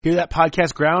Here, that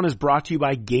podcast ground is brought to you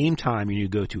by Game Time, your new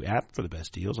go-to app for the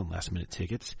best deals on last-minute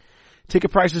tickets.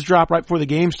 Ticket prices drop right before the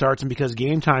game starts, and because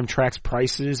Game Time tracks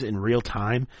prices in real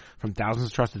time from thousands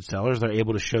of trusted sellers, they're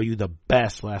able to show you the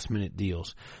best last-minute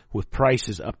deals with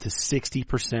prices up to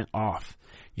 60% off.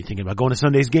 You're thinking about going to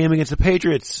Sunday's game against the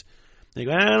Patriots. They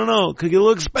go, I don't know, could get a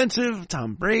little expensive.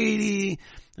 Tom Brady,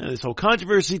 this whole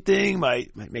controversy thing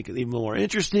might make it even more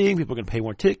interesting. People are going to pay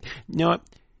more tickets. You know what?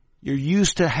 You're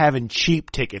used to having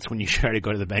cheap tickets when you try to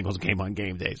go to the Bengals game on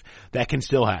game days. That can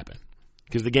still happen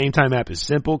because the Game Time app is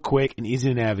simple, quick, and easy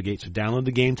to navigate. So download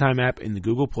the Game Time app in the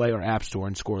Google Play or App Store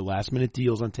and score last-minute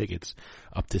deals on tickets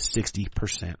up to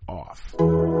 60% off.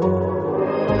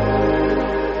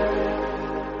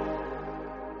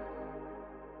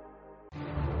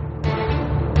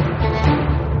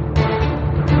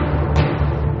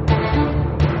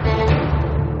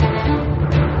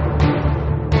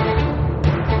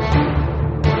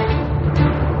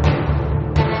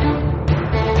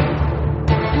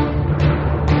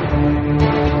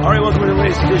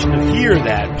 Edition of Hear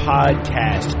That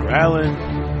Podcast.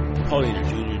 Growlin, Paul Dehner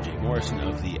Jr., Jay Morrison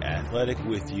of The Athletic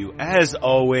with you as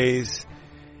always.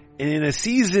 And in a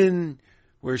season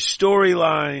where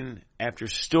storyline after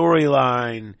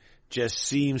storyline just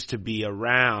seems to be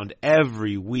around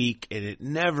every week and it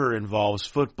never involves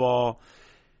football,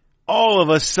 all of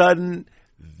a sudden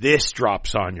this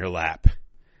drops on your lap.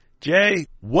 Jay,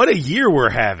 what a year we're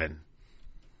having.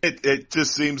 It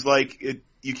just seems like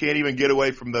you can't even get away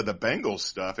from the Bengals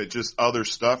stuff. It just other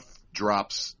stuff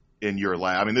drops in your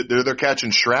lap. I mean, they're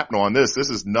catching shrapnel on this. This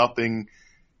is nothing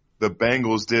the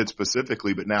Bengals did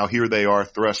specifically, but now here they are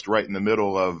thrust right in the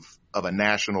middle of a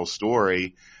national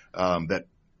story that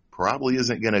probably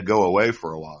isn't going to go away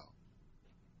for a while.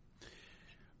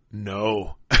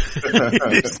 No,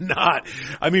 it's not.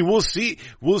 I mean, we'll see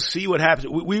what happens.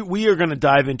 We are going to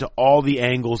dive into all the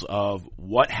angles of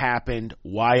what happened,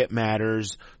 why it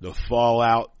matters, the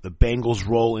fallout, the Bengals'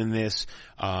 role in this.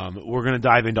 We're going to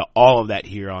dive into all of that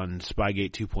here on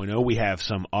Spygate 2.0. We have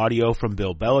some audio from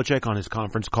Bill Belichick on his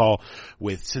conference call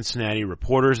with Cincinnati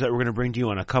reporters that we're going to bring to you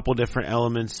on a couple different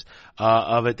elements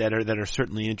of it that are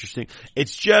certainly interesting.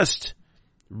 It's just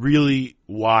really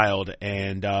wild,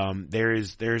 and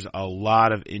there's a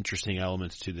lot of interesting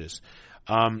elements to this.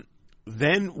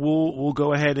 Then we'll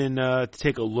go ahead and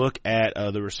take a look at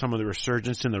some of the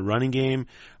resurgence in the running game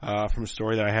from a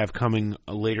story that I have coming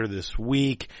later this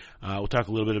week. We'll talk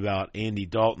a little bit about Andy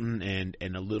Dalton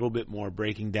and a little bit more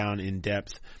breaking down in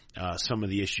depth some of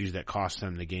the issues that cost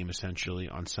them the game essentially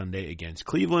on Sunday against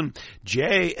Cleveland.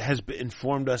 Jay has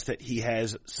informed us that he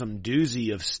has some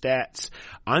doozy of stats.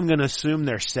 I'm going to assume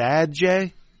they're sad,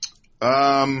 Jay?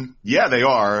 Yeah, they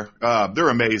are. They're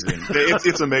amazing.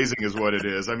 It's amazing is what it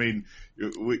is. I mean,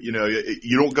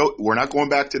 we're not going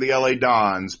back to the LA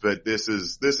Dons, but this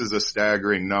is a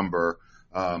staggering number.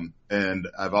 And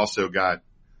I've also got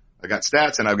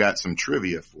stats and I've got some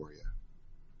trivia for you.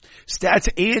 Stats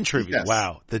and trivia. Yes.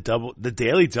 Wow. The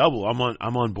daily double. I'm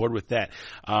on board with that.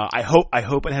 I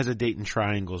hope it has a Dayton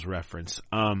Triangles reference.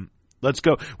 Let's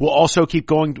go. We'll also keep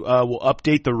going. We'll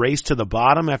update the race to the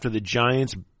bottom after the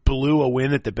Giants blew a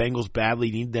win that the Bengals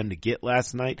badly needed them to get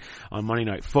last night on Monday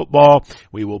Night Football.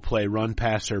 We will play Run,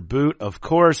 Pass, or Boot, of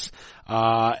course.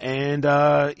 And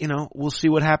we'll see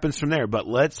what happens from there. But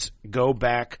let's go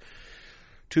back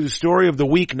to the story of the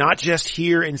week, not just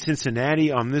here in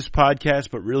Cincinnati on this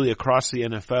podcast, but really across the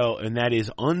NFL, and that is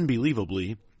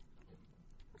unbelievably,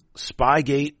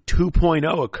 Spygate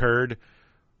 2.0 occurred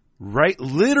right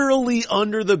literally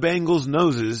under the Bengals'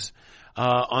 noses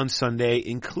on Sunday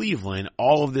in Cleveland.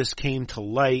 All of this came to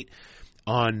light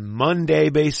on Monday,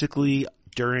 basically,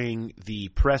 during the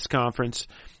press conference.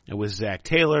 It was Zach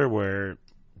Taylor, where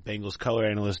Bengals color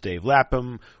analyst Dave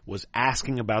Lapham was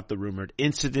asking about the rumored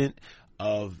incident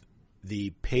of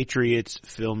the Patriots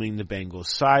filming the Bengals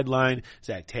sideline.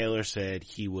 Zach Taylor said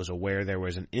he was aware there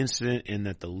was an incident and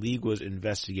that the league was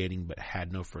investigating but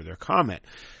had no further comment.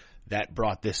 That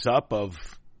brought this up of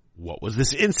what was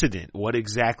this incident? What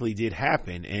exactly did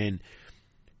happen? And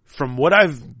from what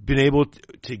I've been able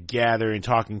to gather in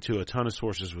talking to a ton of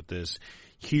sources with this,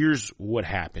 here's what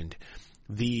happened.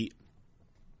 The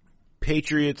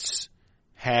Patriots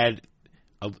had,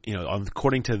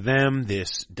 according to them,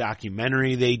 this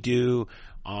documentary they do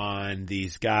on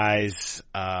these guys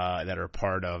that are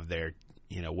part of their,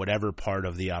 whatever part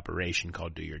of the operation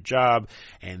called Do Your Job.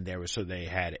 And they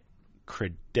had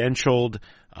credentialed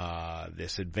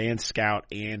this advanced scout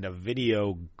and a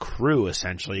video crew,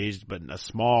 essentially, but a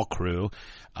small crew,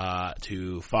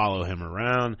 to follow him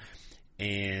around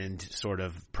and sort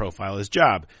of profile his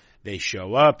job. They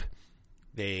show up.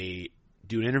 They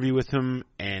do an interview with him,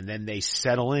 and then they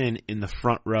settle in the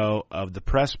front row of the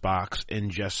press box and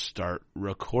just start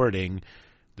recording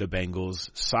the Bengals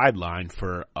sideline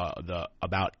for the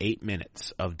about 8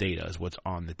 minutes of data is what's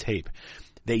on the tape.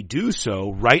 They do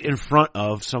so right in front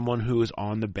of someone who is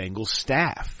on the Bengals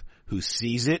staff, who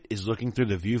sees it, is looking through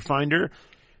the viewfinder.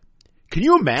 Can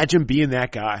you imagine being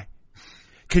that guy?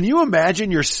 Can you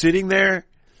imagine you're sitting there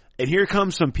and here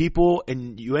comes some people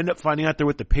and you end up finding out they're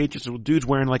with the Patriots. The dude's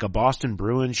wearing like a Boston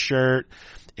Bruins shirt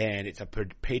and it's a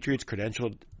Patriots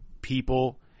credentialed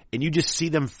people and you just see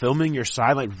them filming your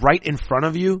sideline right in front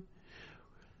of you.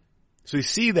 So you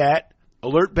see that,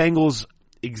 alert Bengals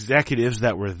executives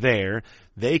that were there.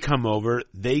 They come over,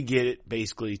 they get it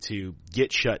basically to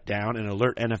get shut down and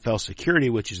alert NFL security,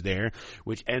 which is there,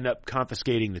 which end up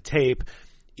confiscating the tape.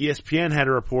 ESPN had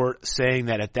a report saying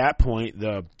that at that point,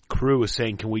 the crew was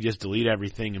saying, can we just delete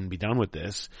everything and be done with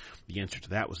this? The answer to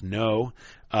that was no.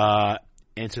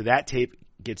 And so that tape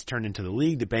gets turned into the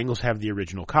league. The Bengals have the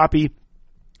original copy.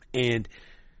 And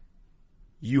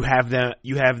you have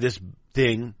this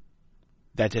thing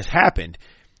that just happened.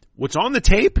 What's on the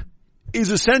tape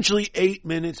is essentially 8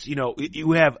 minutes.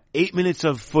 You have 8 minutes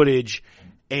of footage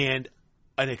and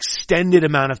an extended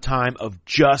amount of time of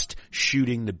just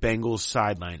shooting the Bengals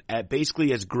sideline at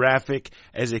basically as graphic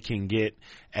as it can get,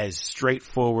 as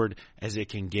straightforward as it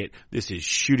can get. This is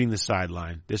shooting the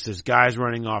sideline. This is guys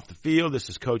running off the field. This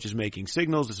is coaches making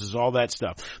signals. This is all that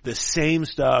stuff. The same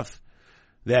stuff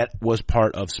that was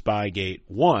part of Spygate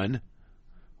 1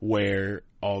 where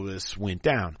all this went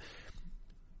down.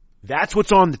 That's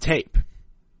what's on the tape.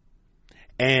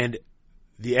 And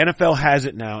the NFL has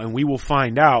it now, and we will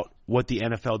find out what the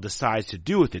NFL decides to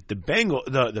do with it.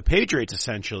 The Patriots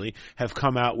essentially have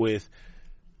come out with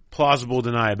plausible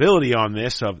deniability on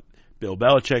this of Bill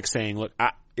Belichick saying, look,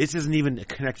 this isn't even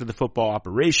connected to the football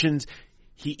operations.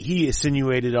 He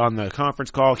insinuated on the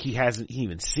conference call he hasn't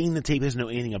even seen the tape, he doesn't know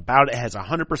anything about it. It has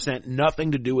 100%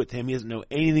 nothing to do with him. He doesn't know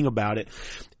anything about it.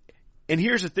 And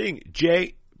here's the thing,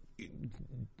 Jay,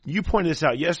 you pointed this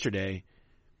out yesterday.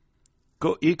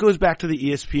 It goes back to the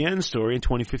ESPN story in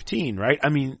 2015, right? I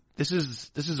mean, this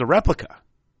is a replica.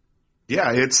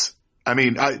 Yeah,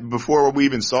 before we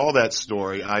even saw that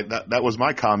story, that was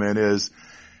my comment is,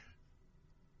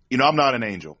 I'm not an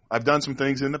angel. I've done some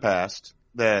things in the past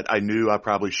that I knew I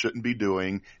probably shouldn't be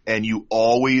doing, and you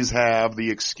always have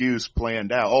the excuse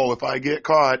planned out. Oh, if I get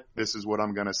caught, this is what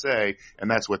I'm going to say,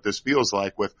 and that's what this feels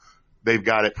like with. They've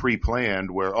got it pre-planned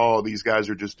where, these guys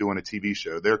are just doing a TV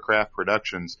show. They're craft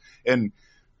productions. And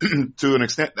to an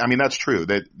extent, that's true.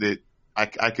 That I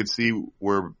could see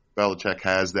where Belichick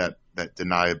has that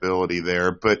deniability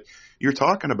there. But you're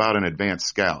talking about an advanced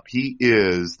scout.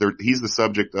 He's the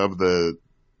subject of the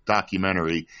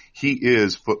documentary. He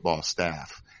is football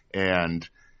staff. And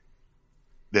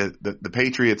the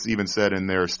Patriots even said in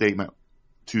their statement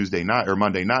Tuesday night or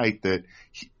Monday night that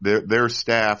their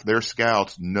staff, their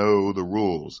scouts know the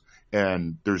rules,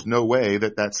 and there's no way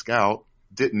that scout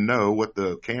didn't know what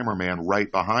the cameraman right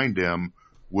behind him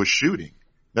was shooting.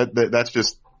 That's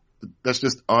just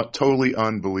totally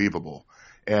unbelievable.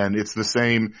 And it's the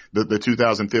same. The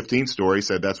 2015 story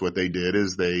said that's what they did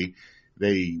is they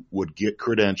would get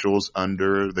credentials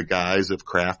under the guise of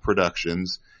craft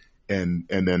productions. And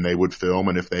then they would film,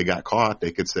 and if they got caught,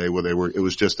 they could say, well, it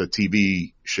was just a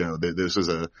TV show. This is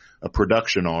a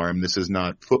production arm. This is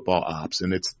not football ops.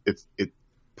 And it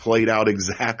played out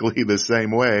exactly the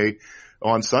same way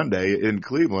on Sunday in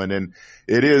Cleveland. And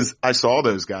I saw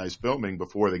those guys filming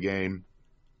before the game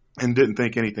and didn't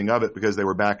think anything of it because they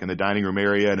were back in the dining room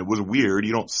area, and it was weird.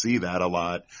 You don't see that a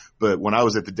lot. But when I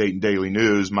was at the Dayton Daily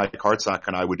News, Mike Hartsock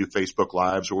and I would do Facebook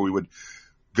Lives where we would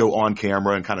go on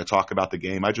camera and kind of talk about the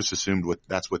game. I just assumed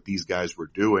that's what these guys were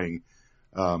doing.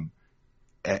 And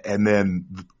then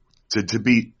to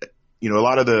be, a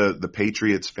lot of the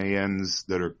Patriots fans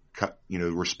that are,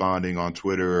 responding on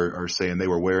Twitter are saying they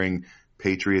were wearing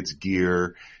Patriots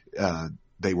gear.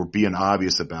 They were being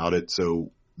obvious about it.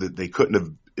 So that they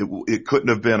it couldn't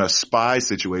have been a spy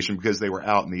situation because they were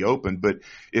out in the open. But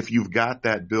if you've got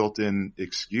that built-in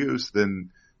excuse,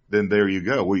 then there you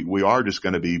go. We are just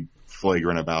going to be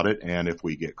flagrant about it, and if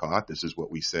we get caught, this is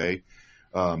what we say.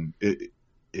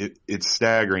 It's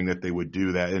staggering that they would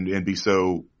do that and be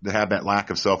so to have that lack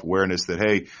of self-awareness that,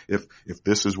 hey, if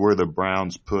this is where the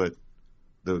Browns put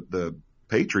the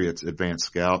Patriots advanced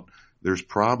scout, there's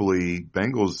probably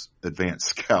Bengals advanced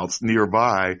scouts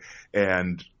nearby,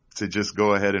 and to just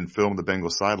go ahead and film the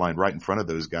Bengals sideline right in front of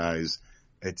those guys,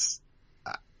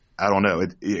 I don't know,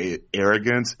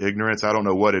 arrogance, ignorance, I don't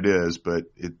know what it is, but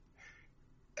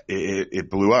it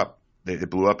blew up. It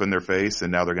blew up in their face,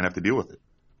 and now they're going to have to deal with it.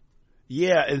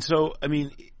 Yeah, and so I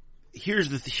mean, here's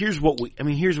what we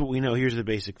know. Here's the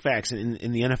basic facts, and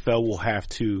in the NFL, we'll have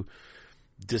to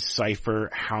decipher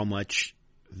how much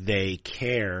they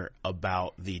care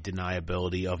about the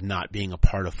deniability of not being a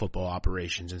part of football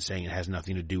operations and saying it has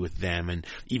nothing to do with them, and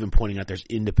even pointing out there's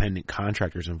independent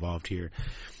contractors involved here.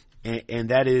 And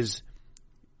that is,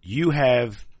 you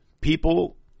have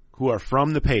people who are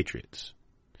from the Patriots,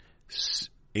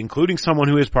 including someone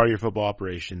who is part of your football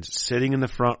operations, sitting in the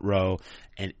front row,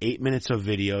 and 8 minutes of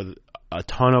video, a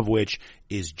ton of which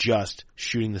is just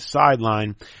shooting the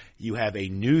sideline. You have a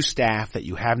new staff that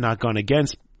you have not gone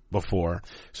against before.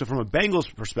 So from a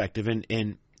Bengals perspective,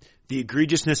 and the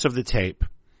egregiousness of the tape,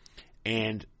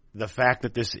 and the fact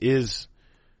that this is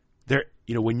there,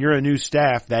 when you're a new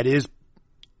staff, there is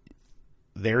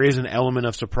an element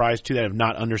of surprise to that, of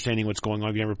not understanding what's going on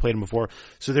if you never played them before.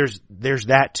 So there's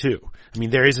that too. I mean,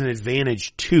 there is an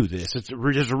advantage to this.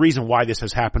 There's a reason why this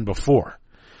has happened before.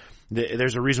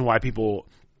 There's a reason why people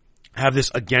have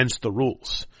this against the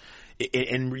rules.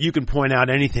 And you can point out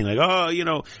anything like,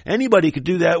 anybody could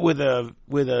do that with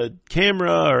a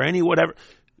camera or any whatever.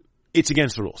 It's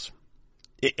against the rules,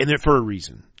 and they're for a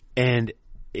reason. And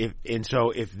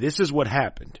so if this is what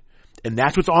happened, and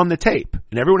that's what's on the tape,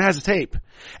 and everyone has a tape,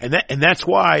 and that's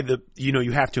why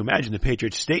you have to imagine the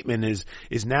Patriots statement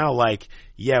is now like,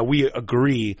 yeah, we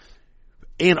agree.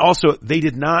 And also, they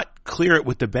did not clear it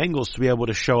with the Bengals to be able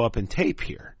to show up in tape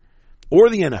here, or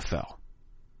the NFL.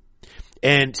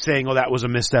 And saying, that was a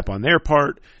misstep on their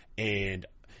part, and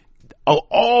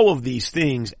all of these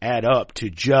things add up to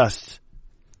just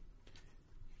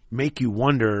make you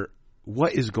wonder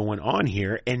what is going on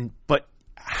here, but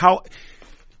how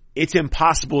it's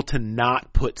impossible to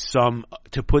not put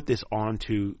this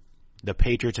onto the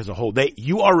Patriots as a whole.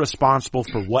 You are responsible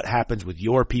for what happens with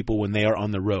your people when they are on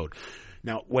the road.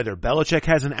 Now, whether Belichick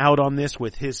has an out on this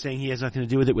with his saying he has nothing to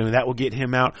do with it, whether that will get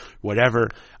him out, whatever,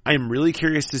 I am really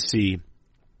curious to see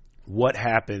what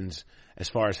happens as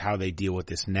far as how they deal with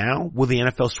this now. Will the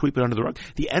NFL sweep it under the rug?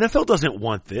 The NFL doesn't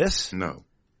want this. No.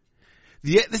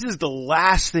 This is the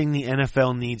last thing the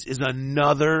NFL needs, is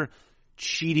another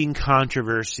cheating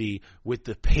controversy with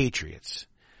the Patriots.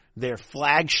 Their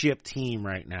flagship team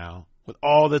right now, with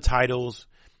all the titles,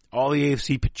 all the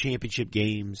AFC championship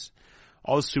games,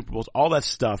 all the Super Bowls, all that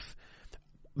stuff,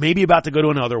 maybe about to go to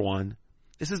another one.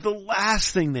 This is the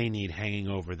last thing they need hanging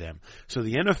over them. So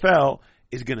the NFL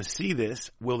is going to see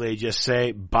this. Will they just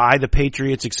say, buy the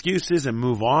Patriots' excuses and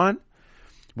move on?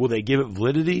 Will they give it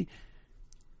validity?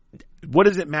 What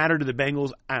does it matter to the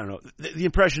Bengals? I don't know. The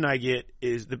impression I get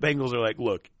is the Bengals are like,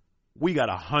 look, we got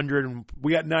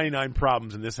 99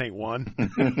 problems and this ain't one.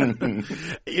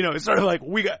 It's sort of like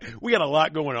we got a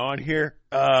lot going on here.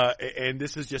 And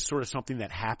this is just sort of something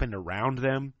that happened around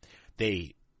them.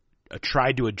 They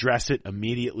tried to address it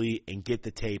immediately and get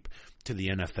the tape to the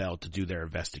NFL to do their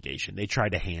investigation. They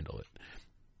tried to handle it.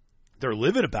 They're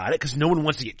livid about it because no one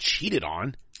wants to get cheated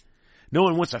on. No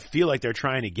one wants to feel like they're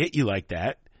trying to get you like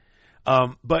that.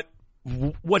 But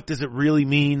what does it really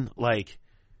mean? Like,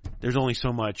 there's only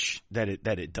so much that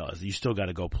it does. You still got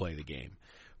to go play the game.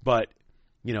 But,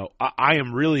 I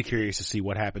am really curious to see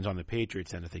what happens on the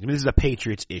Patriots end of things. I mean, this is a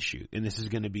Patriots issue, and this is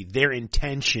going to be their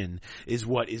intention is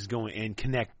what is going, and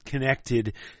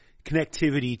connectivity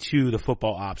to the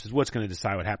football ops is what's going to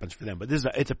decide what happens for them. But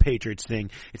it's a Patriots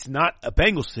thing. It's not a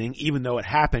Bengals thing, even though it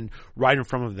happened right in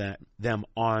front of them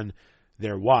on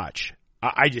their watch.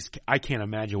 I can't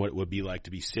imagine what it would be like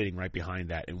to be sitting right behind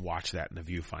that and watch that in the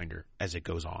viewfinder as it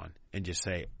goes on and just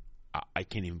say, I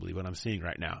can't even believe what I'm seeing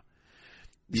right now.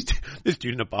 This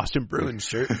dude in a Boston Bruins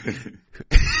shirt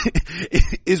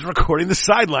is recording the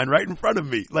sideline right in front of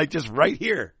me, like just right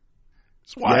here.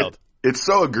 It's wild. Yeah, it's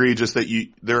so egregious that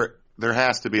there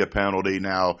has to be a penalty.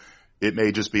 Now, it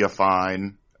may just be a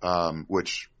fine,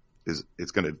 which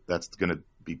that's gonna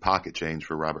be pocket change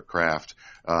for Robert Kraft.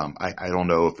 I don't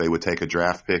know if they would take a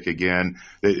draft pick again.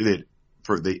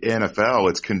 For the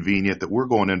NFL, it's convenient that we're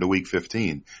going into week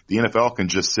 15. The NFL can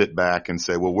just sit back and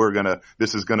say, well,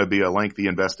 this is going to be a lengthy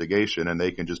investigation, and they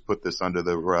can just put this under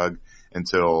the rug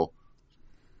until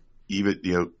even,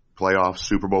 playoffs,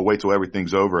 Super Bowl, wait till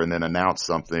everything's over and then announce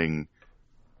something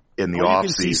in the offseason. You can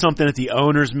see something at the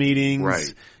owners' meetings,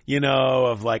 right?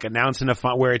 Of like announcing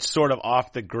where it's sort of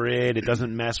off the grid. It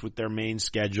doesn't mess with their main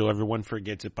schedule. Everyone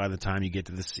forgets it by the time you get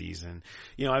to the season.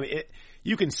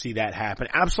 You can see that happen.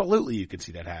 Absolutely, you can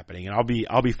see that happening, and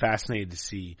I'll be fascinated to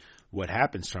see what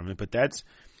happens from it. But that's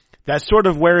sort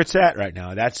of where it's at right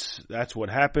now. That's what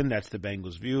happened. That's the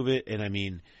Bengals' view of it. And I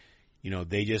mean,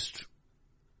 they just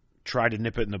tried to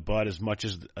nip it in the bud as much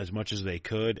as they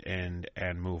could and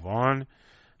move on.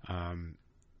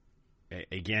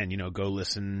 again, go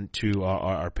listen to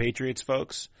our Patriots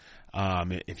folks.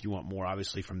 If you want more,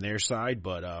 obviously, from their side,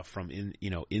 but from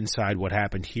inside what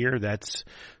happened here, that's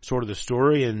sort of the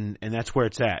story, and that's where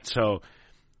it's at. So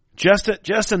just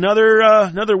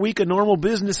another week of normal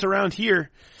business around here,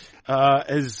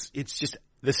 as it's just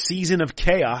the season of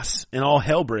chaos and all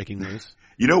hell breaking loose.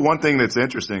 One thing that's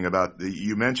interesting about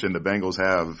you mentioned the Bengals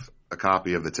have a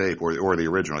copy of the tape or the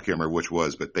original. I can't remember which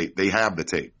was, but they have the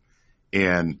tape.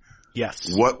 And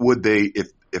yes, what would they,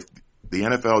 if the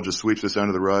NFL just sweeps this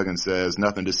under the rug and says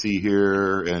nothing to see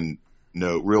here and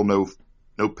no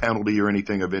penalty or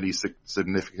anything of any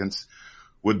significance,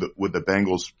 would the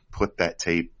Bengals put that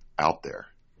tape out there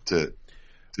to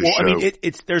well, show? I mean,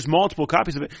 there's multiple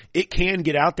copies of it. It can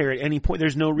get out there at any point.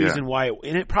 There's no reason why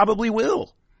and it probably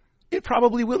will. It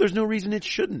probably will. There's no reason it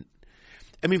shouldn't.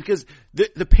 I mean, because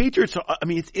the Patriots,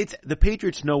 it's the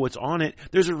Patriots know what's on it.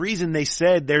 There's a reason they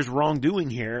said there's wrongdoing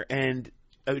here and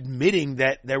admitting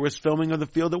that there was filming of the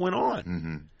field that went on.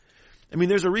 Mm-hmm. I mean,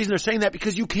 there's a reason they're saying that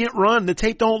because you can't run. The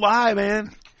tape don't lie,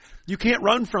 man. You can't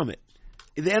run from it.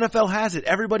 The NFL has it.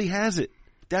 Everybody has it.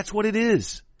 That's what it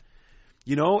is.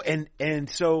 And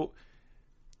so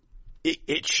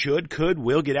it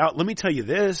will get out. Let me tell you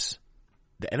this.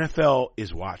 The NFL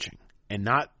is watching and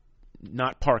not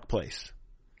Park Place.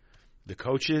 The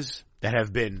coaches that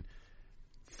have been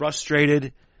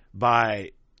frustrated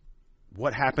by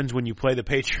what happens when you play the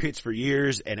Patriots for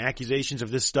years and accusations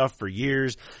of this stuff for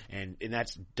years, and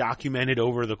that's documented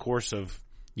over the course of,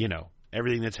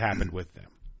 everything that's happened with them.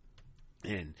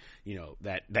 And,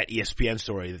 that ESPN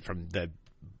story from the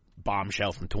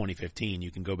bombshell from 2015,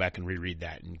 you can go back and reread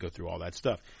that and go through all that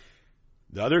stuff.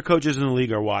 The other coaches in the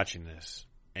league are watching this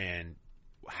and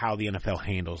how the NFL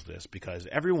handles this because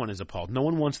everyone is appalled. No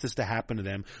one wants this to happen to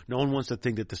them. No one wants to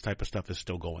think that this type of stuff is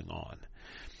still going on.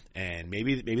 And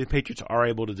maybe the Patriots are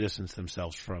able to distance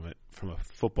themselves from it from a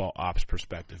football ops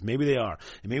perspective. Maybe they are.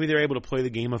 And maybe they're able to play the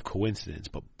game of coincidence.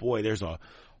 But boy, there's a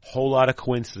whole lot of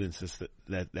coincidences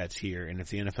that's here. And if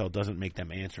the NFL doesn't make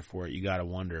them answer for it, you got to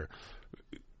wonder,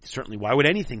 certainly, why would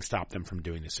anything stop them from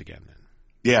doing this again then?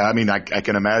 Yeah, I mean, I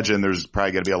can imagine there's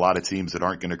probably going to be a lot of teams that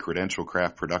aren't going to credential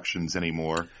Kraft Productions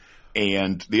anymore.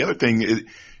 And the other thing is,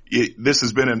 this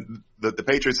has been the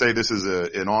Patriots say this is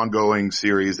an ongoing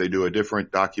series. They do a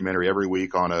different documentary every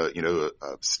week on a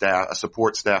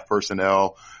support staff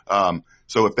personnel.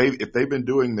 So if they've been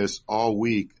doing this all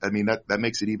week, I mean, that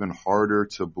makes it even harder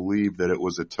to believe that it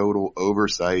was a total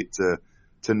oversight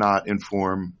to not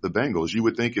inform the Bengals. You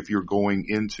would think if you're going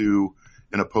into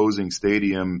an opposing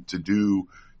stadium to do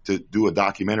a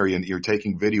documentary and you're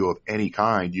taking video of any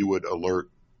kind, you would alert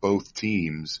both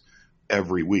teams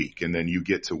every week. And then you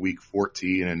get to week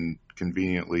 14 and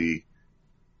conveniently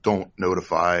don't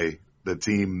notify the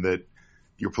team that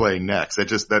you're playing next.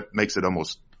 That makes it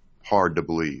almost hard to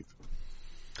believe.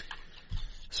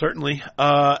 Certainly.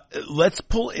 Let's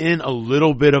pull in a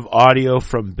little bit of audio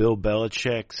from Bill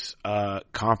Belichick's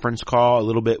conference call. A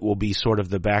little bit will be sort of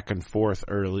the back and forth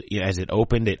early as it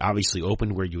opened. It obviously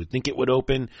opened where you would think it would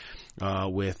open,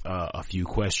 with a few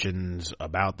questions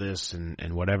about this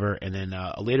and whatever. And then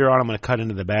later on, I'm going to cut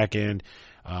into the back end.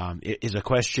 It is a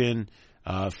question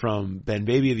from Ben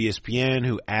Baby of ESPN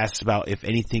who asks about if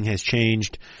anything has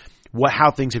changed,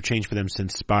 how things have changed for them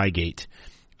since Spygate.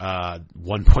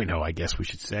 1.0, I guess we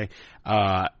should say.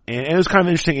 And it was kind of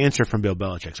an interesting answer from Bill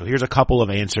Belichick. So here's a couple of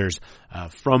answers,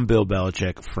 from Bill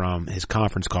Belichick from his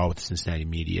conference call with the Cincinnati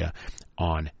media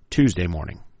on Tuesday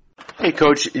morning. Hey,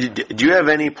 Coach, do you have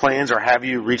any plans or have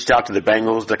you reached out to the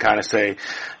Bengals to kind of say,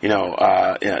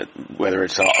 whether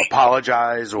it's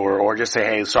apologize or just say,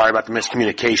 hey, sorry about the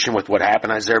miscommunication with what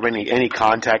happened? Has there been any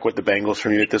contact with the Bengals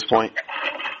from you at this point?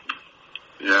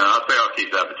 Yeah, I'll say I'll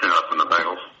keep that between us and the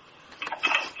Bengals.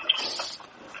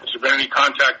 Has there been any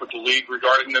contact with the league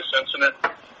regarding this incident?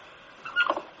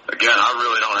 Again, I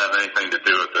really don't have anything to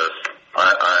do with this. I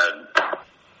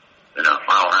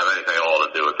don't have anything at all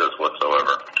to do with this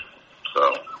whatsoever. So,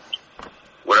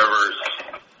 whatever's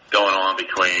going on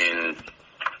between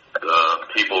the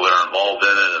people that are involved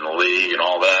in it and the league and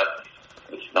all that,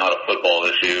 it's not a football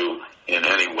issue in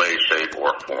any way, shape,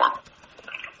 or form.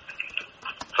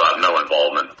 So I have no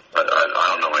involvement. I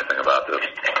don't know anything about this.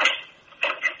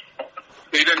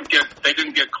 They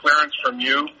didn't get clearance from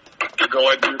you to go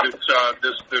ahead and do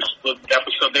this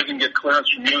episode. They didn't get clearance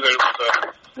from you that it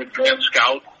was an advanced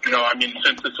scout.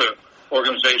 Since it's an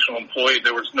organizational employee,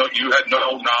 you had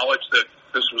no knowledge that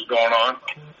this was going on.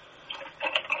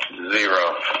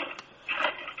 Zero.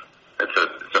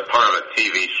 It's a part of a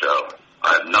TV show.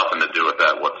 I have nothing to do with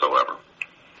that whatsoever.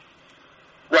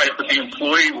 Right, but the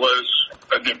employee was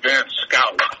an advanced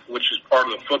scout, which is part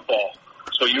of the football.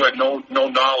 So you had no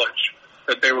knowledge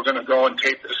that they were going to go and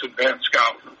tape this advanced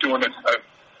scout doing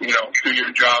do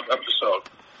your job episode.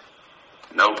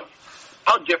 Nope.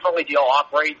 How differently do y'all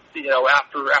operate,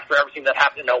 after everything that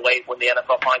happened in 08 when the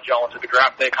NFL fined y'all and took a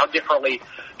draft pick? How differently,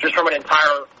 just from an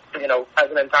entire, as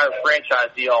an entire franchise,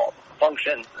 do y'all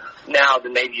function now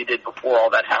than maybe you did before all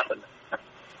that happened?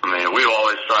 I mean, we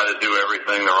always try to do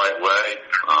everything the right way.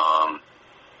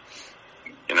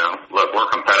 Look, we're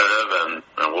competitive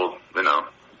and we'll,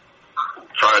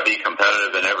 try to be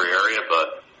competitive in every area,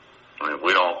 but I mean,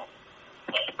 we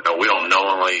don't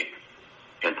knowingly,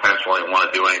 intentionally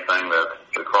want to do anything that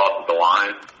crosses the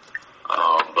line.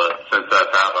 But since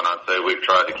that's happened, I'd say we've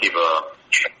tried to keep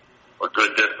a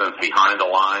good distance behind the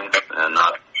line and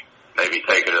not maybe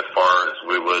take it as far as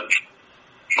we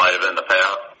might have in the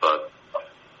past, but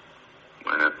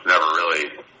I mean, it's never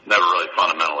really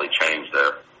fundamentally changed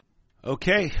there.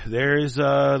 Okay, there's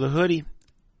the hoodie,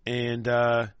 and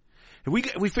we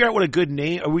figure out what a good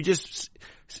name. Are we just,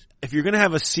 if you're gonna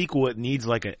have a sequel, it needs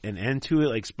like an end to it,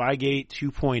 like Spygate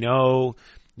 2.0.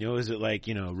 Is it like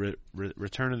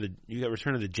Return of the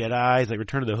Jedi? Like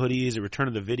Return of the Hoodie? Is it Return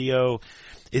of the Video?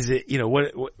 Is it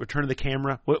what Return of the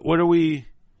Camera? What are we?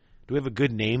 Do we have a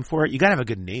good name for it? You gotta have a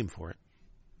good name for it.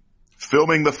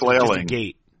 Filming the Flailing. Just a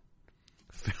gate.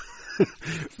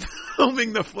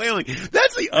 Filming the Flailing.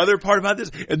 That's the other part about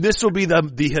this. And this will be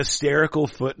the hysterical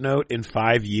footnote in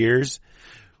 5 years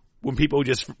when people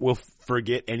just will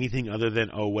forget anything other than,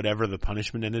 whatever the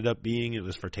punishment ended up being, it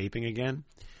was for taping again.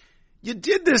 You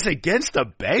did this against the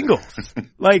Bengals.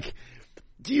 Like,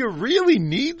 do you really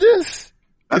need this?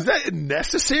 Is that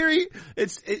necessary?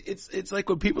 It's like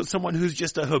when someone who's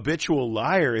just a habitual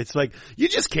liar, it's like, you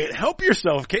just can't help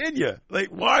yourself, can you? Like,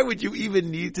 why would you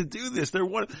even need to do this?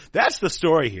 That's the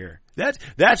story here.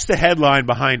 That's the headline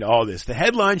behind all this. The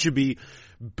headline should be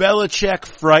Belichick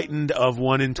frightened of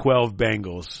 1-12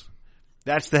 Bengals.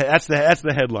 That's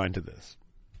the headline to this.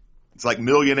 It's like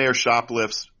millionaire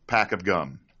shoplifts pack of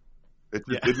gum.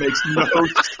 It makes no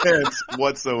sense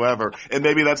whatsoever. And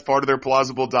maybe that's part of their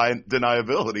plausible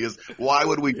deniability is, why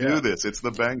would we do this? It's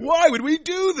the Bengals. Why would we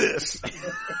do this?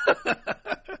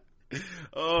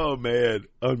 Oh man,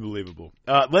 unbelievable.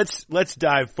 Let's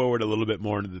dive forward a little bit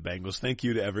more into the Bengals. Thank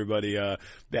you to everybody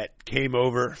that came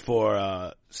over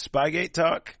for Spygate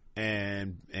talk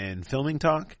and filming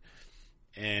talk.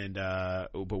 And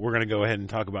but we're gonna go ahead and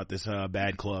talk about this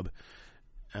bad club.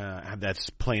 That's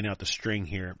playing out the string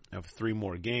here of 3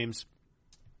 more games.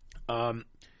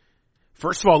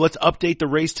 First of all, let's update the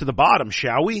race to the bottom,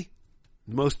 shall we?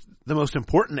 The most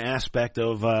important aspect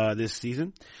of this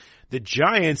season. The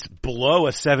Giants blow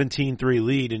a 17-3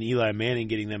 lead and Eli Manning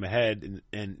getting them ahead,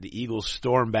 and the Eagles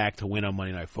storm back to win on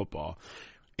Monday Night Football.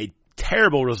 A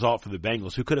terrible result for the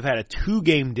Bengals, who could have had a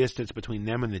 2-game distance between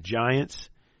them and the Giants.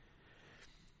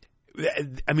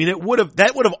 I mean, that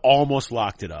would have almost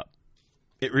locked it up.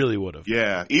 It really would have.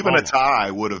 Yeah, even a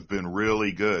tie would have been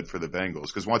really good for the Bengals,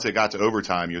 because once it got to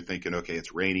overtime, you're thinking, okay,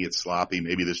 it's rainy, it's sloppy,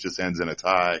 maybe this just ends in a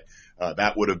tie.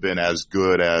 That would have been as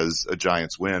good as a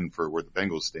Giants win for where the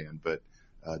Bengals stand, but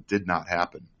did not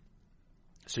happen.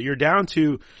 So you're down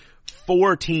to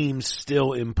 4 teams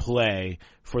still in play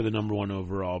for the number 1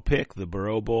 overall pick, the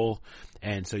Burrow Bowl,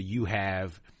 and so you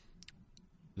have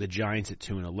the Giants at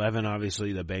 2-11,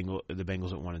 obviously the Bengals at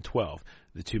 1-12.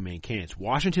 The 2 main candidates.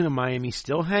 Washington and Miami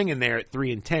still hanging there at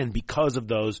 3-10 because of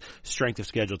those strength of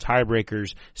schedule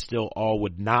tiebreakers. Still all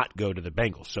would not go to the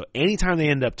Bengals. So anytime they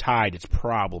end up tied, it's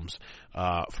problems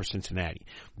for Cincinnati.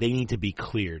 They need to be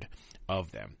cleared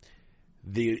of them.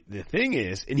 The thing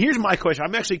is, and here's my question.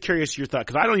 I'm actually curious your thought,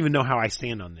 because I don't even know how I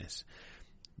stand on this.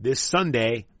 This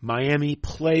Sunday, Miami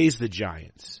plays the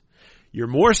Giants. You're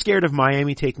more scared of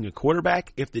Miami taking a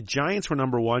quarterback. If the Giants were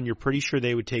number 1, you're pretty sure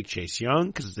they would take Chase Young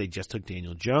because they just took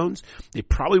Daniel Jones. They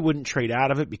probably wouldn't trade out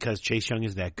of it because Chase Young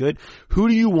is that good. Who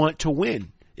do you want to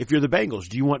win if you're the Bengals?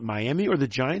 Do you want Miami or the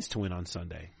Giants to win on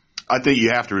Sunday? I think you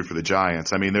have to root for the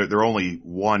Giants. I mean, they're only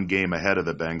 1 game ahead of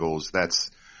the Bengals.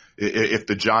 If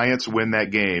the Giants win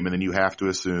that game, and then you have to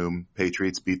assume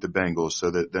Patriots beat the Bengals, so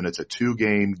that then it's a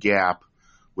 2-game gap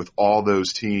with all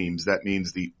those teams. That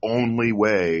means the only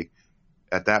way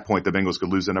at that point the Bengals could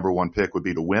lose the number 1 pick would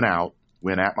be to win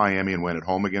at Miami and win at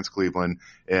home against Cleveland,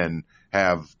 and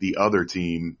have the other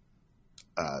team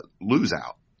lose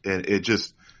out. And it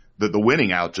just the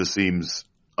winning out just seems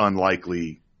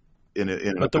unlikely.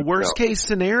 But the worst case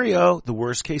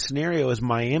scenario is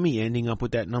Miami ending up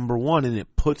with that number 1, and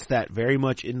it puts that very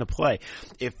much into play.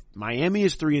 If Miami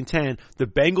is 3-10, the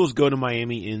Bengals go to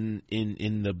Miami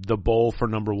in the bowl for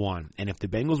number 1, and if the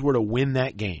Bengals were to win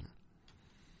that game,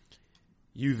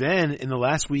 You then, in the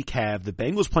last week, have the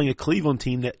Bengals playing a Cleveland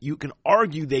team that you can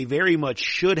argue they very much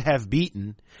should have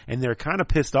beaten, and they're kind of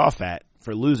pissed off at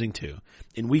for losing to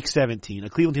in week 17. A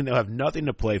Cleveland team they'll have nothing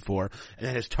to play for, and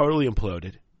that has totally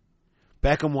imploded.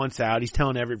 Beckham wants out. He's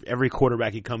telling every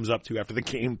quarterback he comes up to after the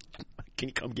game, can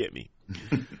you come get me?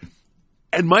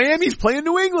 And Miami's playing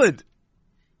New England,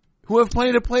 who have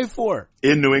plenty to play for.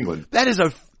 In New England. That is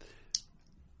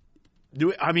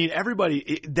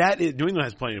everybody, New England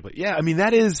has plenty to play. Yeah, I mean,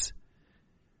 that is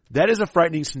a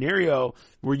frightening scenario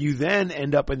where you then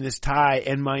end up in this tie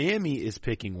and Miami is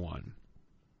picking one.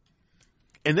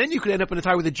 And then you could end up in a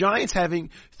tie with the Giants having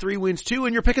 3 wins too,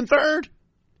 and you're picking third.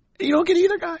 And you don't get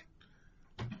either guy.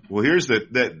 Well, here's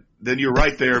then you're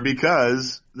right there,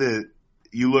 because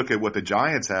you look at what the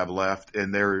Giants have left,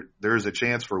 and there's a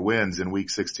chance for wins in week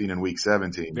 16 and week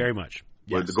 17. Very much.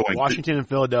 Yes. Washington and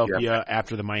Philadelphia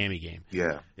after the Miami game.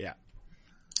 Yeah. Yeah.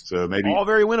 So maybe all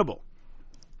very winnable.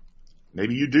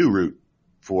 Maybe you do root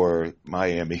for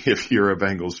Miami if you're a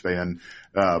Bengals fan.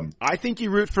 I think you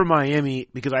root for Miami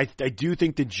because I do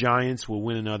think the Giants will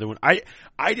win another one.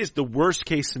 I just, the worst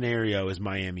case scenario is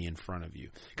Miami in front of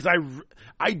you, because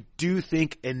I do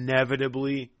think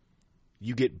inevitably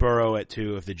you get Burrow at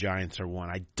 2 if the Giants are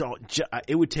 1.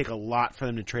 It would take a lot for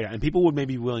them to trade out, and people would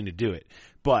maybe be willing to do it,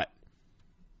 but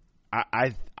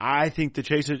I think the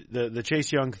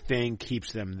Chase Young thing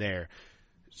keeps them there.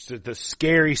 So the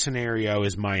scary scenario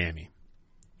is Miami.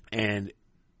 And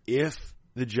if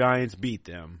the Giants beat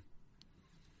them,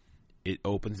 it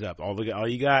opens up. All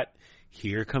you got,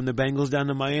 here come the Bengals down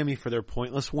to Miami for their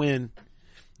pointless win.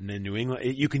 And then New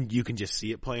England, you can just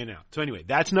see it playing out. So anyway,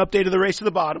 that's an update of the race to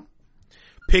the bottom.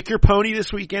 Pick your pony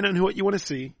this weekend on what you want to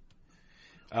see.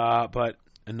 But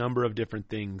a number of different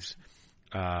things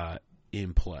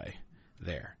in play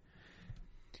there.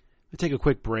 Let's take a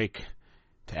quick break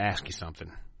to ask you something.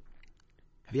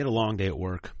 Have you had a long day at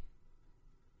work?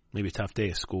 Maybe a tough day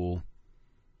at school?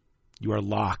 You are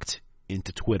locked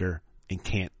into Twitter and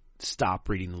can't stop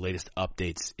reading the latest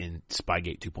updates in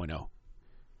Spygate 2.0.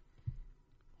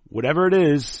 Whatever it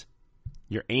is,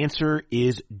 your answer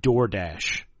is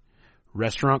DoorDash.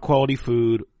 Restaurant quality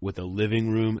food with a living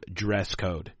room dress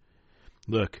code.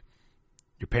 Look,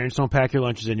 your parents don't pack your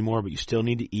lunches anymore, but you still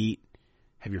need to eat.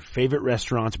 Have your favorite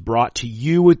restaurants brought to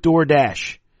you with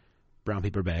DoorDash. Brown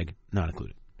paper bag, not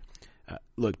included.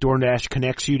 Look, DoorDash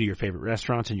connects you to your favorite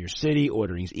restaurants in your city.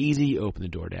 Ordering's easy. You open the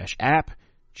DoorDash app,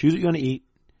 choose what you're going to eat,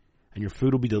 and your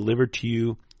food will be delivered to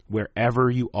you wherever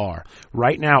you are.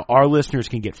 Right now, our listeners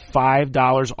can get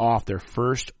 $5 off their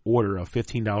first order of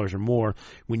 $15 or more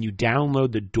when you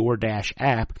download the DoorDash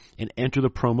app and enter the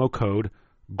promo code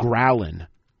GROWLIN.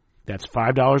 That's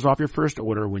 $5 off your first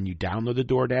order when you download the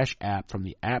DoorDash app from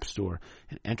the App Store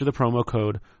and enter the promo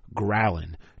code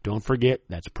GROWLIN. Don't forget,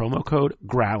 that's promo code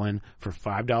GROWLIN for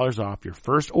 $5 off your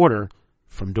first order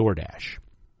from DoorDash.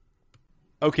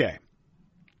 Okay.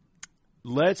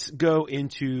 Let's go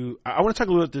into, I want to talk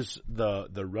a little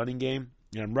about the running game.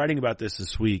 And I'm writing about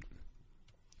this week.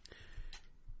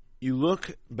 You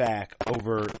look back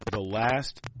over the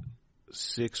last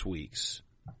 6 weeks,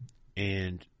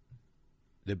 and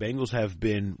the Bengals have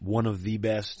been one of the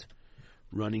best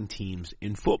running teams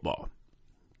in football,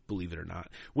 believe it or not,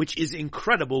 which is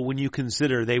incredible when you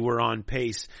consider they were on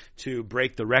pace to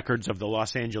break the records of the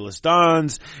Los Angeles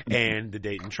Dons and the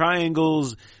Dayton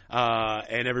Triangles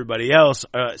and everybody else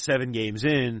 7 games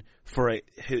in for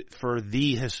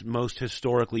the most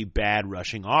historically bad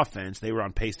rushing offense. They were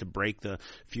on pace to break the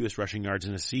fewest rushing yards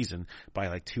in a season by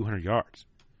like 200 yards.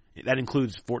 That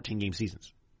includes 14-game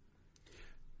seasons.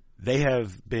 They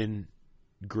have been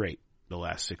great the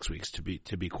last 6 weeks,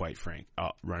 to be quite frank,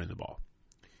 running the ball.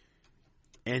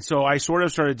 And so I sort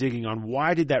of started digging on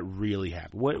why did that really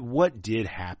happen? What did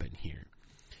happen here?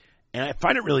 And I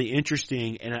find it really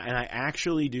interesting, and I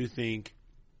actually do think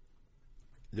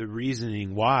the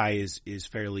reasoning why is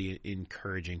fairly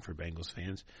encouraging for Bengals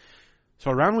fans.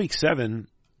 So around week 7,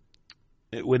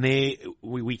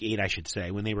 week 8, I should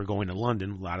say, when they were going to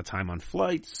London, a lot of time on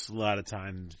flights, a lot of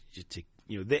time to,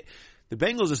 the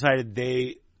Bengals decided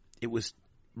it was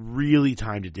really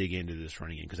time to dig into this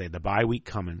running game because they had the bye week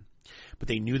coming, but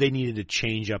they knew they needed to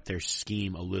change up their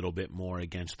scheme a little bit more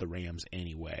against the Rams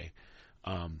anyway,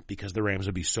 because the Rams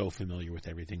would be so familiar with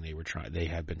everything they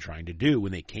had been trying to do.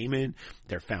 When they came in,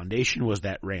 their foundation was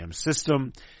that Rams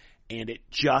system, and it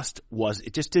just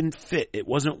didn't fit. It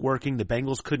wasn't working. The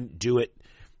Bengals couldn't do it,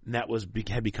 and that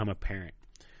had become apparent.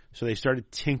 So they started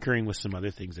tinkering with some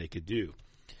other things they could do.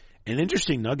 An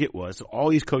interesting nugget was, all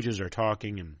these coaches are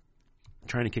talking and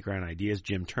trying to kick around ideas.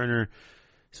 Jim Turner.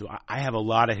 So I have a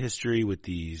lot of history with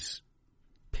these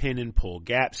pin and pull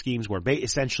gap schemes where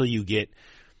essentially you get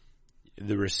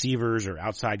the receivers or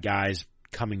outside guys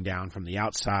coming down from the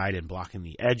outside and blocking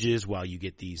the edges while you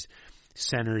get these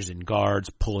centers and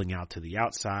guards pulling out to the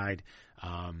outside.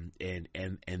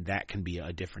 And that can be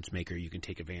a difference maker. You can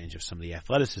take advantage of some of the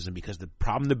athleticism, because the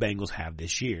problem the Bengals have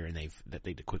this year, and that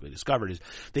they quickly discovered, is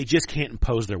they just can't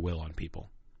impose their will on people.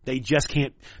 They just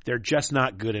can't. They're just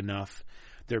not good enough.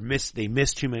 They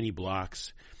miss too many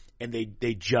blocks, and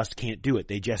they just can't do it.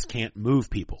 They just can't move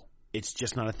people. It's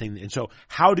just not a thing. And so,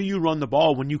 how do you run the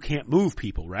ball when you can't move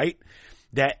people? Right?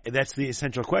 That's the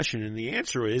essential question, and the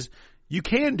answer is you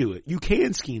can do it. You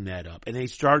can scheme that up, and they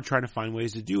started trying to find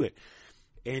ways to do it.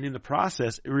 And in the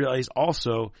process, I realized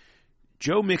also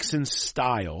Joe Mixon's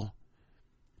style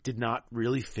did not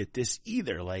really fit this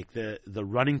either. Like the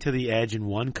running to the edge and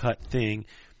one cut thing,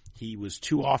 he was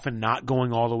too often not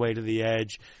going all the way to the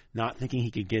edge, not thinking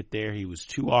he could get there. He was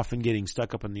too often getting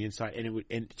stuck up on the inside,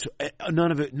 and so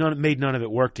none of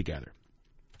it work together.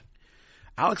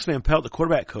 Alex Van Pelt, the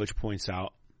quarterback coach, points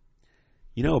out,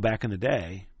 back in the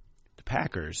day, the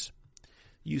Packers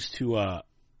used to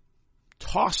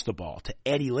toss the ball to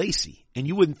Eddie Lacy, and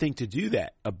you wouldn't think to do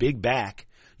that. A big back,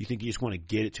 you think you just want to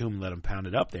get it to him and let him pound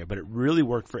it up there, but it really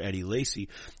worked for Eddie Lacy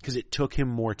because it took him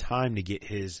more time to get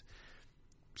his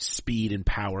speed and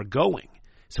power going.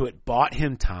 So it bought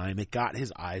him time. It got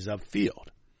his eyes upfield.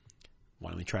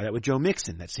 Why don't we try that with Joe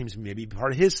Mixon? That seems to maybe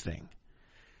part of his thing.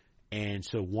 And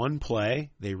so one play,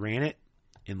 they ran it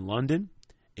in London.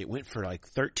 It went for like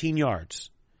 13 yards.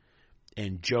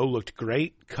 And Joe looked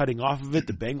great cutting off of it.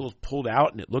 The Bengals pulled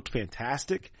out, and it looked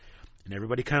fantastic. And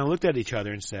everybody kind of looked at each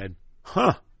other and said,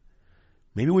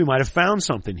 maybe we might have found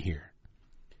something here.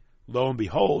 Lo and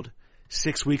behold,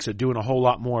 6 weeks of doing a whole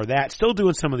lot more of that, still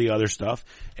doing some of the other stuff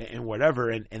and whatever,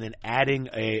 and then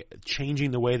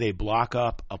changing the way they block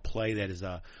up a play that is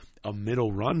a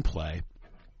middle run play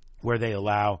where they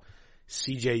allow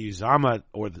CJ Uzomah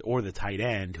or the tight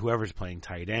end, whoever's playing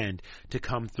tight end, to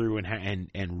come through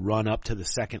and run up to the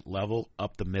second level,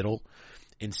 up the middle,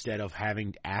 instead of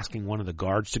asking one of the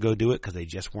guards to go do it because they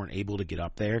just weren't able to get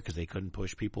up there because they couldn't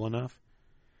push people enough.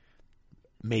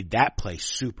 Made that play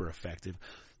super effective.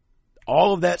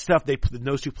 All of that stuff,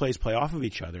 those two plays play off of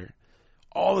each other.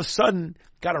 All of a sudden,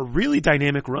 got a really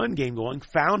dynamic run game going,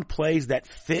 found plays that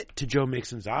fit to Joe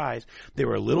Mixon's eyes. They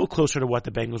were a little closer to what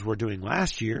the Bengals were doing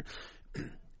last year.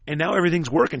 And now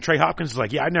everything's working. Trey Hopkins is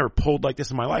like, I never pulled like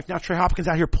this in my life. Now Trey Hopkins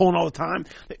out here pulling all the time.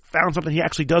 They found something he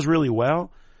actually does really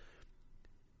well.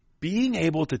 Being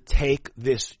able to take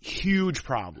this huge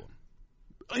problem,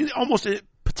 almost a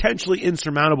potentially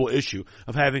insurmountable issue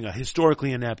of having a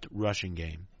historically inept rushing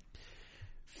game,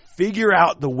 figure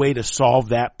out the way to solve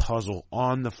that puzzle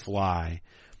on the fly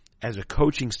as a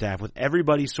coaching staff, with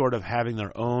everybody sort of having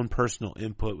their own personal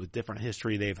input with different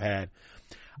history they've had,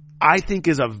 I think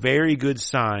is a very good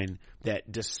sign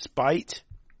that despite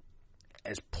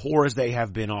as poor as they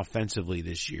have been offensively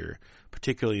this year,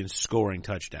 particularly in scoring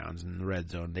touchdowns in the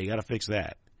red zone, they got to fix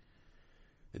that.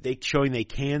 That showing they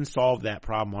can solve that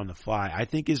problem on the fly, I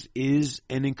think is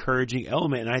an encouraging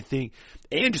element.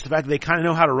 And just the fact that they kind of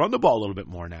know how to run the ball a little bit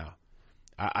more now.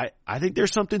 I think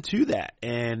there's something to that.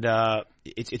 And,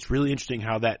 it's really interesting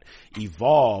how that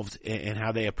evolved and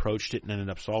how they approached it and ended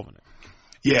up solving it.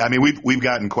 Yeah. I mean, we've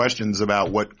gotten questions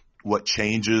about what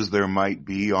changes there might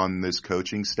be on this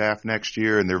coaching staff next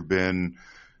year. And there've been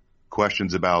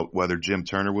questions about whether Jim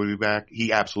Turner will be back.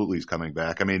 He absolutely is coming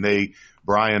back. I mean,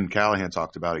 Brian Callahan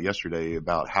talked about it yesterday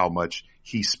about how much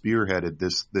he spearheaded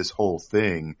this whole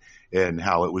thing and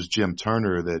how it was Jim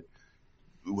Turner that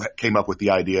came up with the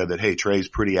idea that, hey, Trey's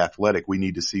pretty athletic. We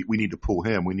need to pull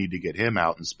him. We need to get him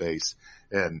out in space.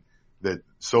 And that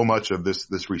so much of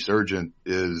this resurgent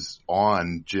is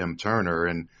on Jim Turner.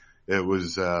 And it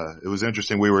was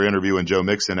interesting. We were interviewing Joe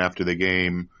Mixon after the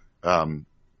game,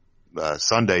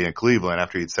 Sunday in Cleveland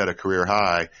after he'd set a career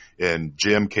high, and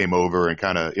Jim came over and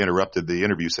kind of interrupted the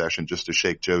interview session just to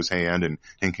shake Joe's hand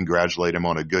and congratulate him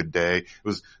on a good day.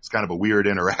 It's kind of a weird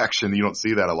interaction. You don't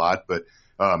see that a lot, but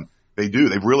they do.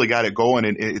 They've really got it going,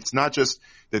 and it's not just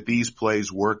that these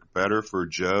plays work better for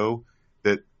Joe,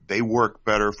 that they work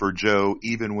better for Joe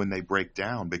even when they break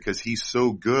down, because he's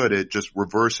so good at just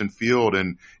reversing field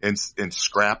and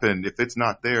scrapping. If it's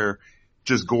not there,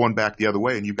 just going back the other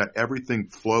way, and you've got everything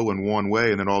flowing one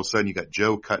way, and then all of a sudden you got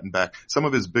Joe cutting back. Some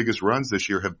of his biggest runs this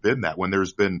year have been that, when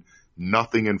there's been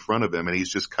nothing in front of him and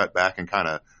he's just cut back and kind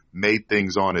of made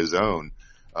things on his own.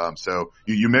 So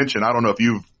you mentioned, I don't know if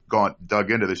you've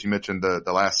dug into this, you mentioned the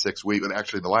last 6 weeks,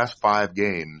 actually the last 5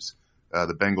 games,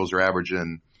 the Bengals are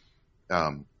averaging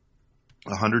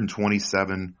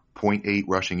 127 0.8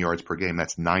 rushing yards per game.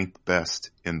 That's 9th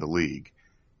best in the league.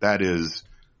 That is,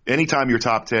 anytime you're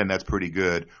top 10, that's pretty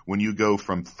good. When you go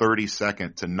from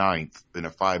 32nd to 9th in a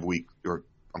 5-week, or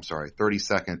I'm sorry,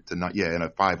 32nd to not, in a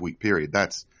 5-week period,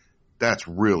 that's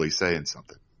really saying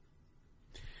something.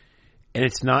 And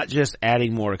it's not just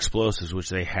adding more explosives, which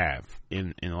they have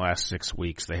in the last 6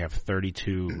 weeks. They have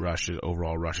 32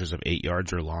 overall rushes of 8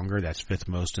 yards or longer. That's 5th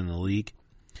most in the league.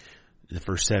 In the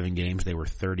first 7 games, they were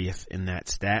 30th in that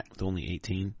stat with only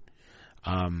 18.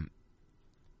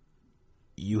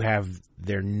 You have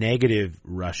their negative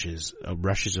rushes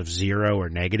of 0 or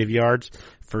negative yards.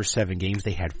 First 7 games,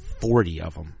 they had 40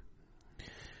 of them,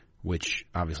 which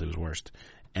obviously was worst.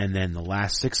 And then the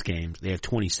last 6 games, they have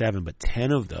 27, but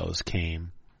 10 of those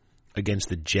came against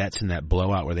the Jets in that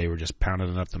blowout where they were just pounding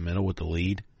it up the middle with the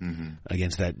lead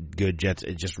against that good Jets,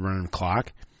 just running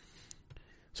clock.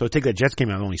 So take that Jets game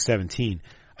out, only 17.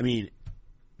 I mean,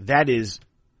 that is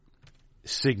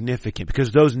significant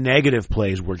because those negative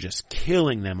plays were just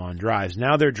killing them on drives.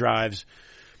 Now their drives,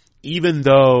 even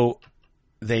though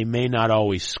they may not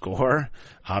always score,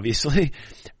 obviously,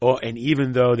 and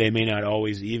even though they may not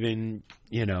always even,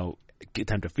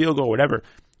 attempt a field goal or whatever,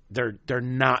 they're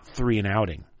not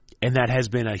 3-and-outing. And that has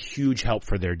been a huge help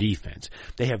for their defense.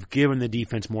 They have given the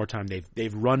defense more time.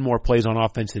 They've run more plays on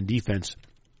offense than defense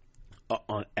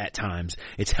at times.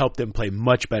 It's helped them play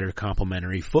much better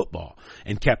complementary football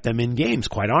and kept them in games,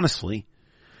 quite honestly.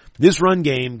 This run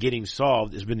game getting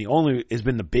solved has been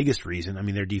the biggest reason. I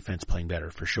mean, their defense playing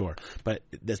better for sure, but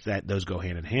those go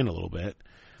hand in hand a little bit.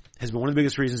 Has been one of the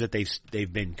biggest reasons that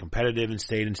they've been competitive and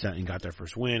stayed and got their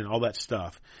first win and all that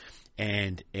stuff.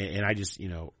 And I just,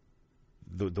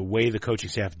 the way the coaching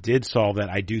staff did solve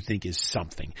that, I do think is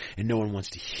something. And no one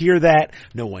wants to hear that.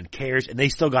 No one cares. And they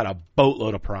still got a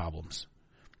boatload of problems.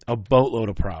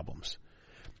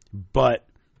 But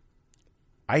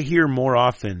I hear more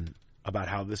often about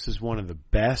how this is one of the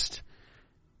best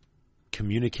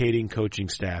communicating coaching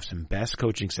staffs and best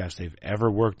coaching staffs they've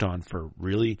ever worked on for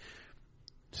really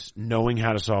knowing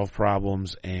how to solve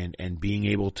problems and being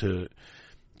able to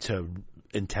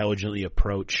intelligently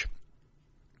approach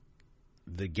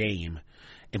the game.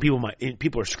 And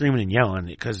people are screaming and yelling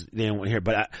because they don't want to hear.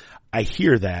 But I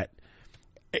hear that.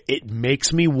 It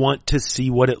makes me want to see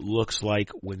what it looks like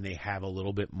when they have a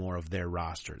little bit more of their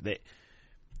roster.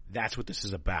 That's what this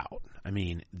is about. I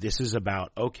mean, this is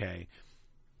about, okay,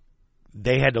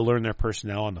 they had to learn their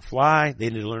personnel on the fly. They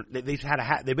basically had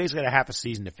a half a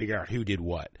season to figure out who did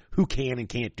what, who can and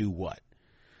can't do what,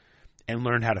 and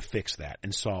learn how to fix that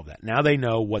and solve that. Now they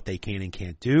know what they can and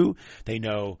can't do. They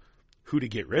know who to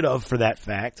get rid of for that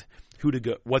fact,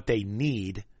 what they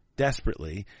need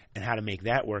desperately, and how to make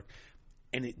that work.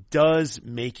 And it does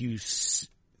make you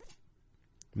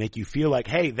feel like,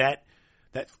 hey, that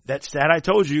stat I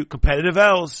told you, competitive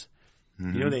L's.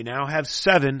 Mm-hmm. They now have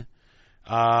 7.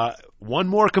 One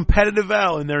more competitive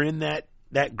L, and they're in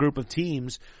that group of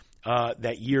teams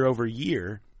that year over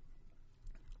year,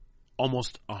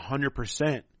 almost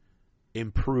 100%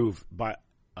 improve by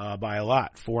a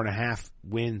lot. 4.5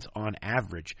 wins on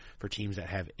average for teams that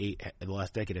have 8 in the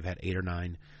last decade have had 8 or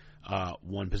 9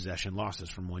 one possession losses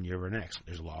from one year over the next.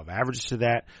 There's a law of averages to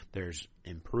that. There's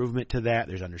improvement to that.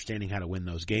 There's understanding how to win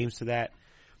those games to that.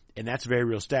 And that's a very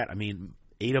real stat. I mean,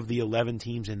 8 of the 11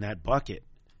 teams in that bucket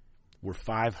were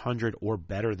 500 or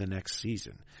better the next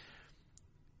season.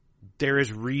 There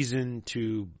is reason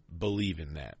to believe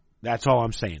in that. That's all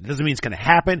I'm saying. It doesn't mean it's going to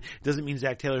happen. It doesn't mean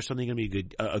Zach Taylor's suddenly going to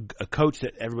be a coach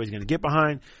that everybody's going to get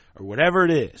behind or whatever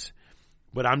it is.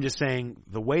 But I'm just saying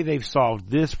the way they've solved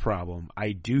this problem,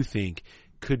 I do think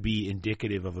could be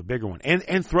indicative of a bigger one.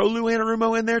 And throw Lou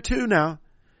Anarumo in there too now.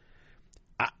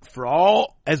 For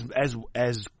all as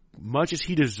much as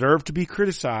he deserved to be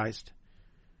criticized,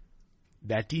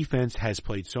 that defense has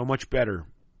played so much better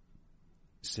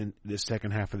since this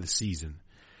second half of the season,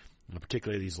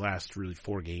 particularly these last really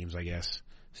 4 games, I guess,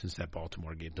 since that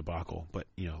Baltimore game debacle. But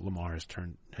Lamar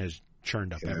has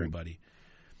churned up everybody.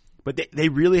 But they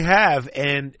really have,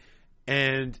 and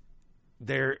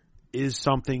there is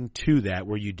something to that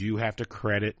where you do have to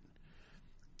credit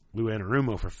Lou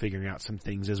Anarumo for figuring out some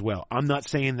things as well. I'm not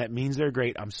saying that means they're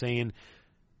great. I'm saying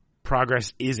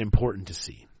progress is important to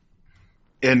see.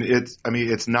 And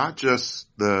it's not just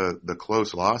the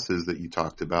close losses that you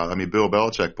talked about. I mean, Bill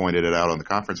Belichick pointed it out on the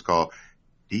conference call.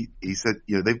 He said,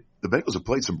 the Bengals have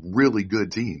played some really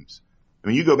good teams. I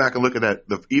mean, you go back and look at that,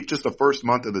 just the first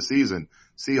month of the season,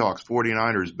 Seahawks,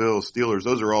 49ers, Bills, Steelers,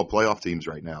 those are all playoff teams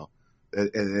right now.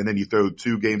 And then you throw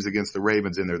 2 games against the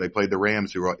Ravens in there. They played the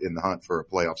Rams, who are in the hunt for a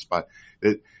playoff spot.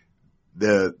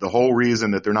 The whole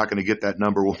reason that they're not going to get that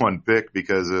number 1 pick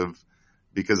because of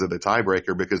because of the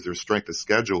tiebreaker, because their strength of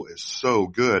schedule is so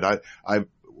good. I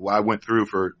went through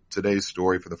for today's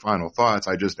story for the final thoughts.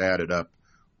 I just added up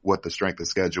what the strength of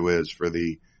schedule is for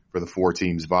the 4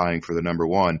 teams vying for the number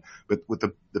 1. But with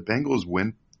the Bengals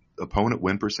opponent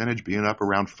win percentage being up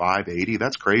around 580,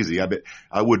 that's crazy.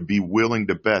 I would be willing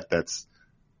to bet that's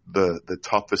the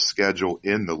toughest schedule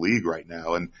in the league right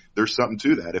now. And there's something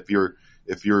to that. If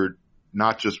you're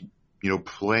not just,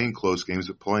 playing close games,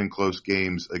 but playing close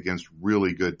games against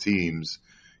really good teams,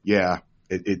 yeah,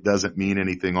 it doesn't mean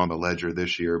anything on the ledger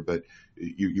this year, but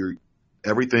you're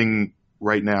everything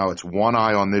right now. It's one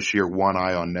eye on this year, one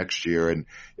eye on next year.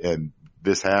 And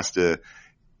this has to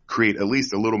create at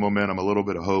least a little momentum, a little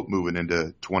bit of hope moving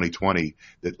into 2020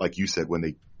 that, like you said, when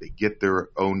they get their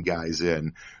own guys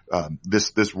in,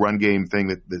 this run game thing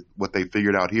that what they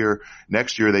figured out here,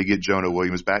 next year they get Jonah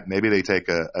Williams back. Maybe they take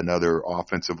another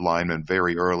offensive lineman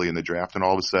very early in the draft, and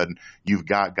all of a sudden you've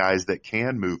got guys that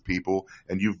can move people,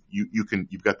 and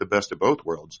you've got the best of both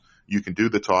worlds. You can do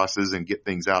the tosses and get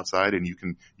things outside, and you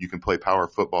can play power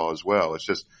football as well. It's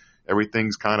just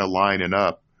everything's kind of lining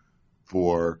up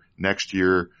for next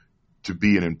year to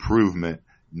be an improvement,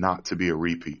 not to be a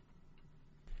repeat.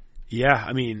 Yeah,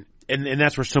 I mean, and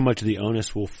that's where so much of the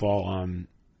onus will fall on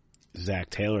Zach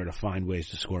Taylor to find ways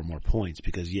to score more points,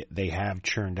 because they have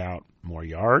churned out more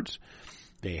yards.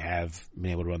 They have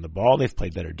been able to run the ball. They've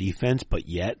played better defense, but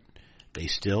yet they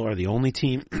still are the only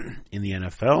team in the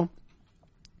NFL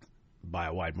by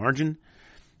a wide margin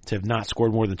to have not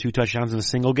scored more than 2 touchdowns in a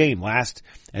single game. Last,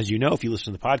 as you know, if you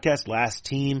listen to the podcast, last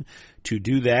team to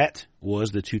do that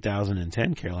was the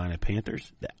 2010 Carolina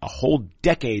Panthers. A whole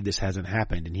decade this hasn't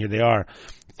happened, and here they are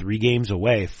 3 games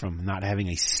away from not having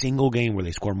a single game where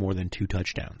they score more than 2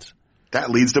 touchdowns.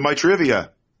 That leads to my trivia.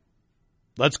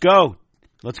 Let's go.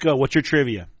 What's your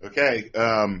trivia? Okay.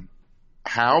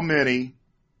 How many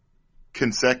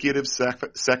consecutive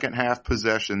second half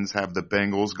possessions have the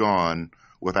Bengals gone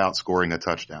without scoring a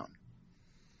touchdown?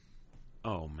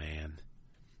 Oh man.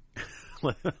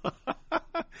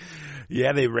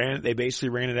 Yeah, they basically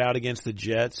ran it out against the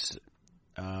Jets.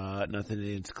 Nothing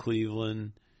against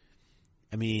Cleveland.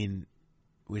 I mean,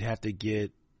 we'd have to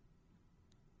get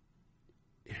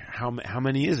how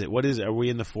many is it? What is it? Are we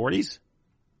in the 40s?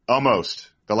 Almost.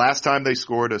 The last time they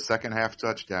scored a second half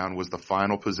touchdown was the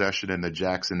final possession in the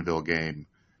Jacksonville game.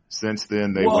 Since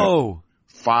then they went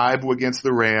 5 against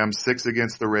the Rams, 6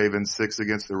 against the Ravens, 6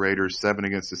 against the Raiders, 7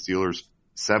 against the Steelers,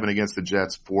 7 against the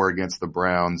Jets, 4 against the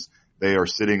Browns. They are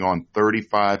sitting on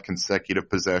 35 consecutive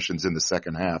possessions in the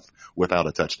second half without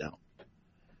a touchdown.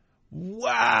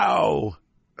 Wow.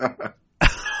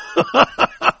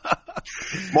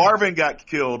 Marvin got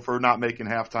killed for not making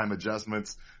halftime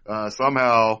adjustments.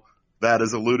 Somehow that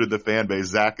has eluded the fan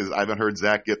base. I haven't heard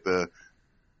Zach get the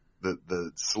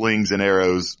slings and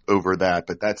arrows over that,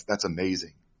 but that's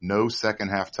amazing. No second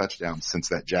half touchdowns since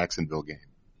that Jacksonville game.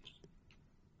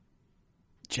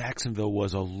 Jacksonville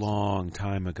was a long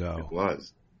time ago. It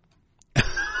was.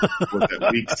 Was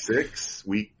that week 6?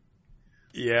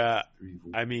 Yeah.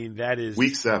 I mean, that is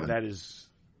week 7. That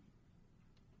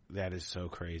is so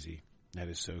crazy. That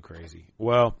is so crazy.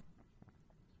 Well,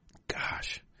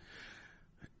 gosh.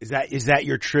 Is that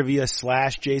your trivia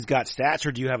 / Jay's Got Stats,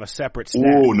 or do you have a separate stat?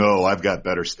 Oh no, I've got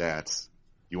better stats.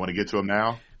 You want to get to them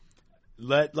now?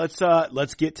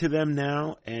 Let's get to them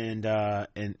now, and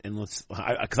let's,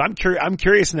 because I'm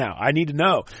curious now. I need to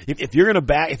know if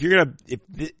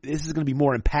this is gonna be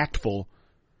more impactful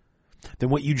than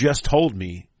what you just told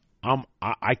me.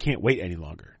 I can't wait any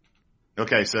longer.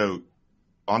 Okay, so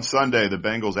on Sunday the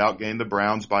Bengals outgained the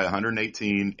Browns by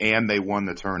 118, and they won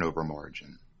the turnover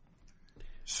margin.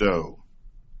 So,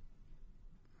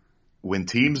 when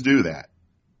teams do that,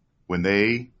 when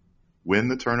they win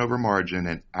the turnover margin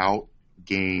and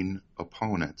outgain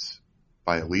opponents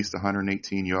by at least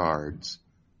 118 yards,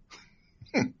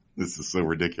 this is so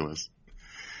ridiculous.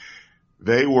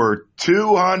 They were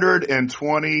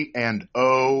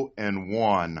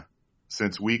 220-0-1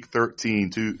 since week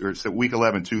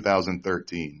 11,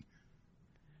 2013.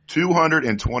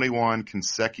 221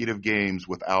 consecutive games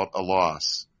without a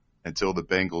loss until the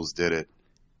Bengals did it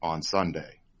on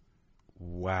Sunday.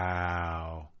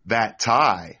 Wow. That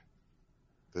tie,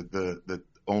 the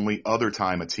only other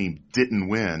time a team didn't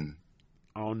win.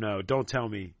 Oh no, don't tell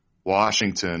me.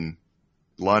 Washington,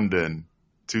 London,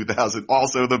 2000,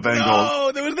 also the Bengals.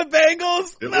 No, there was the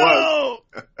Bengals? It was.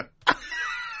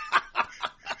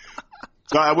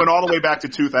 So I went all the way back to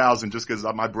 2000 just because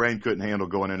my brain couldn't handle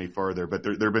going any further. But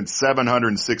there have been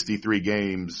 763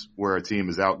 games where a team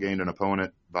has outgained an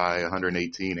opponent by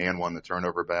 118 and won the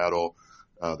turnover battle.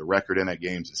 The record in that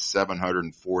game is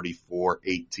 744,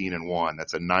 18-1.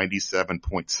 That's a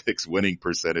 97.6 winning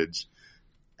percentage.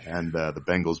 And the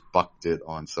Bengals bucked it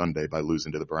on Sunday by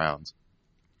losing to the Browns.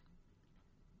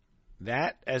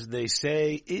 That, as they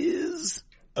say, is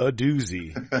a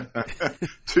doozy.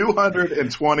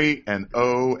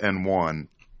 220-0-1.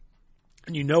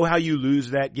 And you know how you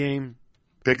lose that game?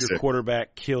 Pick Your six.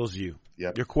 quarterback kills you.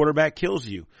 Yep. Your quarterback kills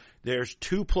you. There's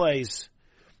two plays,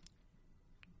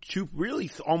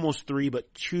 almost three,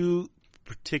 but two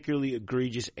particularly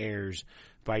egregious errors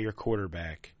by your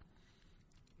quarterback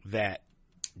that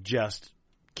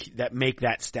make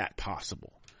that stat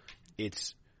possible.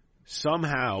 It's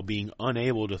somehow being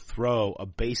unable to throw a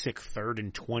basic 3rd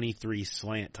and 23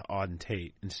 slant to Auden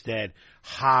Tate. Instead,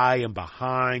 high and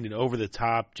behind and over the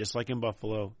top, just like in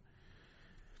Buffalo.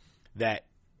 That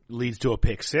leads to a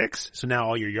pick six. So now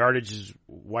all your yardage is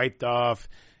wiped off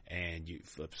and you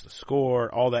flips the score,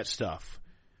 all that stuff.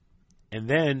 And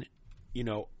then,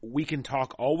 we can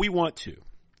talk all we want to.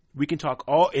 We can talk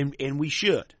and we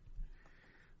should,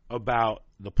 about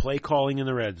the play calling in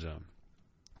the red zone.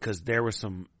 Because there was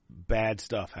some bad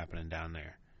stuff happening down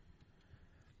there.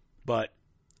 But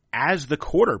as the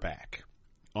quarterback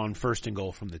on 1st and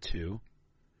goal from the 2,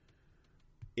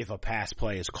 if a pass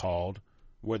play is called,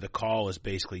 where the call is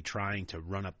basically trying to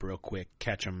run up real quick,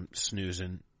 catch them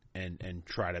snoozing, and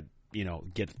try to,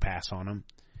 get the pass on them.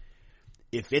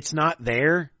 If it's not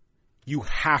there, you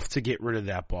have to get rid of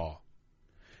that ball.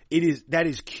 That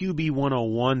is QB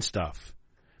 101 stuff.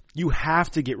 You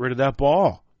have to get rid of that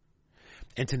ball.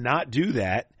 And to not do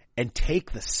that and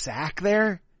take the sack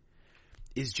there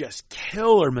is just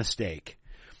killer mistake.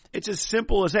 It's as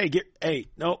simple as,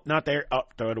 nope, not there. Oh,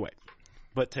 throw it away.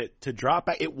 But to drop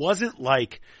back,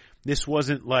 this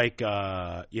wasn't like,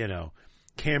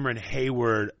 Cameron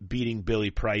Hayward beating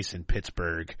Billy Price in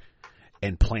Pittsburgh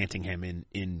and planting him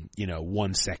in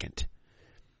 1 second.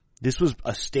 This was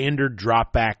a standard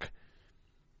drop back,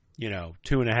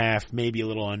 2.5, maybe a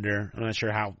little under. I'm not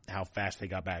sure how fast they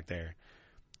got back there.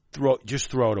 Just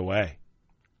throw it away.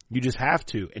 You just have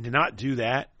to. And to not do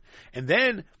that. And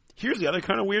then here's the other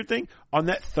kind of weird thing. On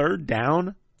that 3rd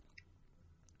down,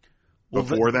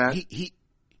 before that?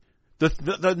 The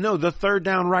 3rd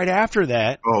down right after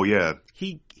that. Oh, yeah.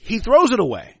 He throws it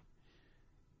away.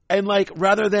 And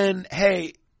rather than,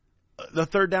 hey, the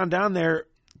 3rd down there,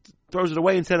 throws it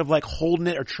away instead of holding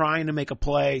it or trying to make a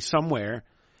play somewhere,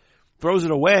 throws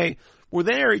it away. Well,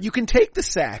 there, you can take the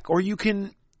sack or you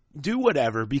can do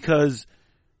whatever because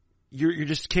you're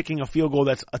just kicking a field goal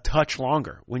that's a touch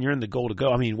longer when you're in the goal to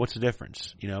go. I mean, what's the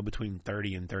difference, between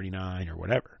 30 and 39 or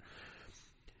whatever?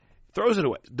 Throws it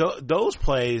away. Those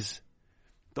plays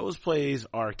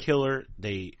are killer.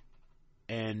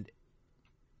 And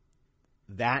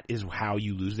that is how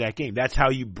you lose that game. That's how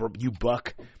you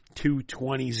buck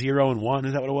 220-0-1.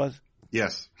 Is that what it was?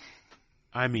 Yes.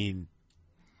 I mean,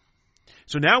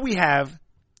 so now we have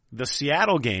the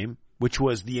Seattle game, which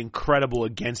was the incredible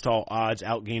against all odds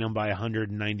outgain them by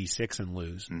 196 and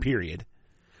lose, period.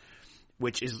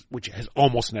 Which has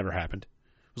almost never happened.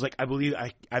 It was I believe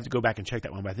I have to go back and check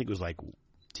that one, but I think it was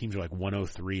teams are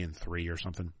 103-3 or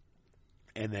something.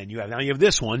 And then you have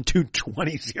this one,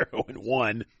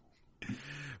 220-0-1.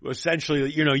 Essentially,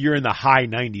 you're in the high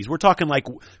 90s. We're talking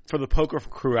for the poker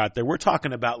crew out there, we're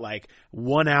talking about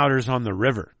 1-outers on the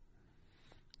river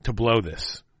to blow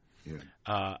this. Yeah.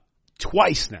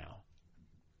 Twice now.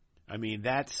 I mean,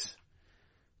 that's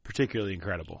particularly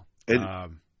incredible.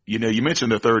 You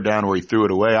mentioned the 3rd down where he threw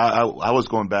it away. I was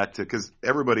going back to, because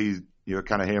everybody,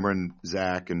 kind of hammering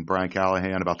Zach and Brian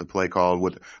Callahan about the play call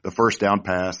with the 1st down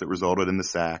pass that resulted in the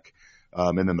sack.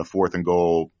 And then the 4th and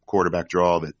goal quarterback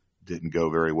draw that didn't go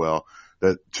very well.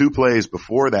 The 2 plays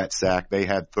before that sack, they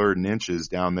had 3rd and inches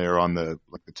down there on the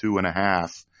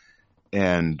 2.5,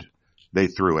 and they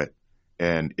threw it.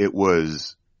 And it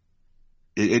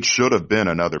should have been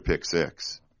another pick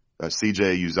six.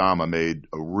 CJ Uzomah made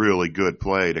a really good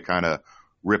play to kind of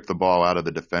rip the ball out of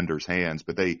the defender's hands,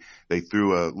 but they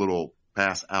threw a little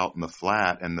pass out in the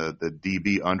flat and the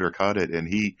DB undercut it and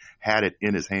he had it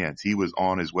in his hands. He was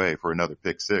on his way for another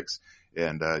pick six,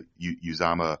 and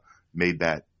Uzomah made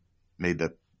the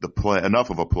play, enough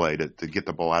of a play to get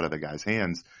the ball out of the guy's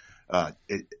hands.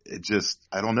 It just,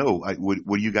 I don't know.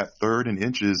 When you got 3rd and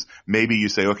inches, maybe you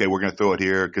say, okay, we're going to throw it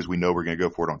here because we know we're going to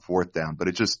go for it on 4th down. But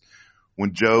it just,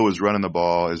 when Joe is running the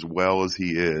ball as well as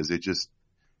he is, it just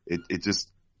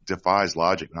defies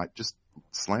logic. Not just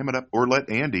slam it up or let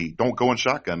Andy, don't go in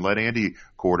shotgun. Let Andy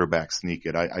quarterback sneak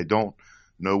it. I don't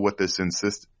know what this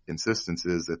insistence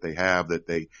is that they have, that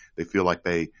they feel like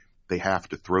they have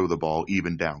to throw the ball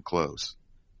even down close.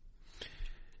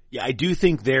 Yeah, I do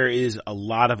think there is a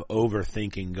lot of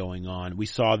overthinking going on. We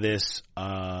saw this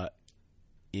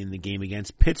in the game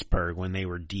against Pittsburgh when they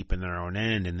were deep in their own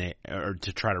end and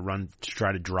to try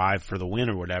to drive for the win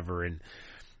or whatever,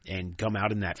 and come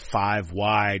out in that 5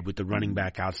 wide with the running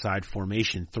back outside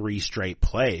formation 3 straight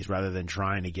plays rather than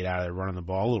trying to get out of there running the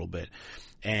ball a little bit.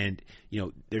 And,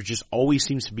 there just always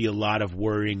seems to be a lot of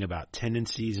worrying about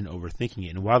tendencies and overthinking it.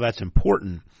 And while that's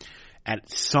important, at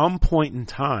some point in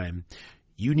time,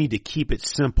 you need to keep it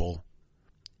simple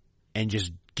and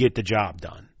just get the job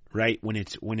done, right? When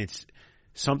it's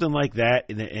something like that,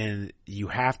 and you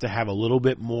have to have a little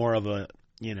bit more of a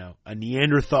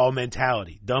Neanderthal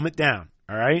mentality. Dumb it down,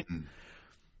 all right?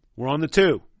 We're on the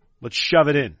 2. Let's shove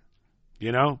it in,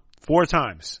 4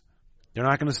 times. They're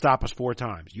not going to stop us 4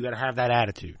 times. You got to have that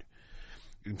attitude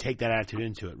and take that attitude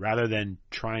into it rather than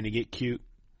trying to get cute,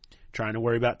 trying to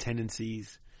worry about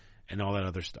tendencies and all that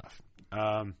other stuff.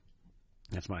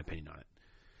 That's my opinion on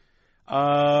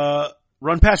it.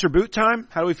 Run, pass, or boot time?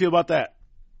 How do we feel about that?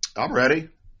 I'm ready.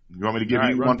 You want me to give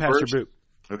you run, one pass, first? or boot.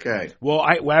 Okay. Well,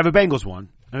 I have a Bengals one.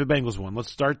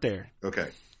 Let's start there. Okay.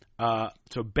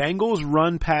 So Bengals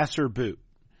run, pass, or boot.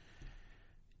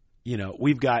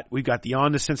 We've got the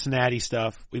on to Cincinnati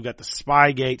stuff. We've got the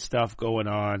Spygate stuff going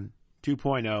on.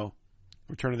 2.0,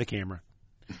 return of the camera.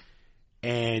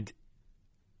 And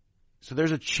so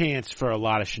there's a chance for a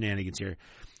lot of shenanigans here.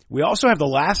 We also have the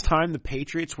last time the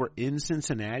Patriots were in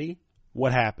Cincinnati.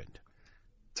 What happened?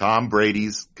 Tom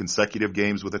Brady's consecutive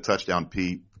games with a touchdown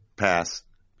pass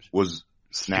was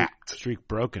snapped. Streak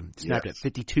broken. Snapped Yes.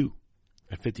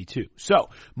 at 52. So,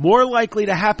 more likely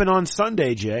to happen on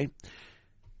Sunday, Jay.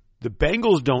 The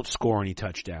Bengals don't score any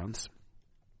touchdowns.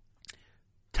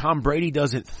 Tom Brady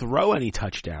doesn't throw any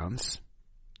touchdowns.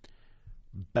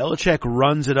 Belichick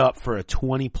runs it up for a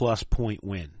 20-plus point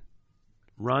win.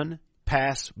 Run,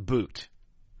 pass, boot.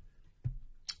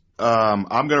 I'm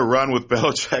going to run with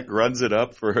Belichick runs it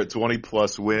up for a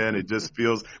 20-plus win. It just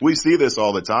feels – we see this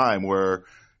all the time where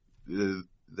the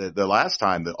last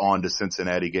time on to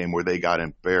Cincinnati game where they got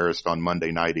embarrassed on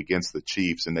Monday night against the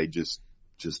Chiefs and they just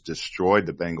destroyed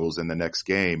the Bengals in the next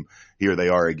game. Here they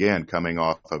are again coming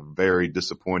off a very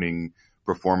disappointing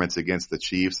performance against the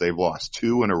Chiefs. They've lost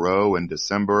 2 in a row in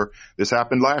December. This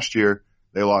happened last year.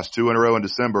 They lost 2 in a row in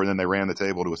December and then they ran the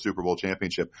table to a Super Bowl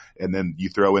championship. And then you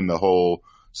throw in the whole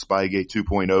Spygate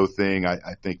 2.0 thing.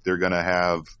 I think they're going to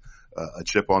have a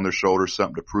chip on their shoulder,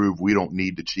 something to prove. We don't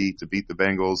need to cheat to beat the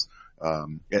Bengals.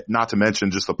 Not to mention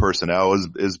just the personnel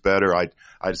is better. I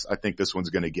think this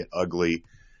one's going to get ugly.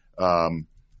 I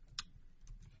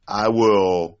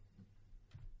will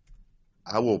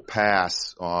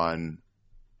pass on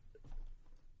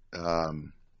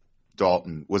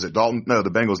Dalton. Was it Dalton? No, the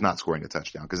Bengals not scoring a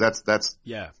touchdown because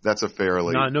that's a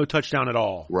fairly no touchdown at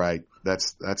all. Right.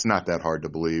 That's not that hard to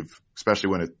believe,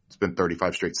 especially when it's been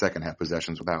 35 straight second half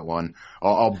possessions without one.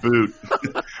 I'll boot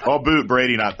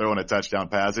Brady not throwing a touchdown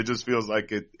pass. It just feels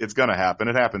like it's going to happen.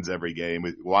 It happens every game.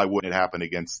 Why wouldn't it happen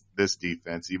against this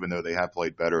defense, even though they have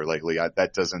played better lately?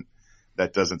 That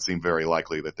doesn't seem very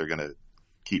likely that they're going to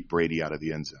keep Brady out of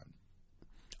the end zone.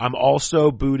 I'm also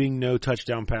booting no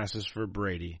touchdown passes for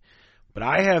Brady, but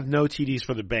I have no TDs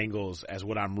for the Bengals as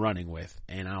what I'm running with,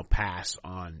 and I'll pass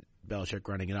on Belichick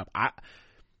running it up.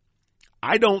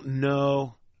 I don't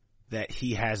know that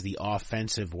he has the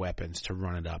offensive weapons to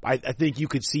run it up. I think you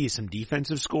could see some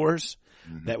defensive scores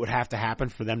that would have to happen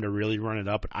for them to really run it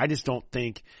up. But I just don't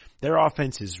think their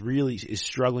offense is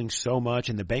struggling so much,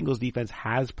 and the Bengals defense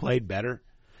has played better.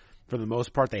 For the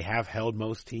most part, they have held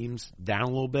most teams down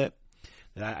a little bit.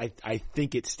 And I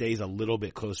think it stays a little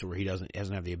bit closer where he hasn't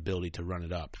have the ability to run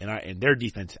it up. And their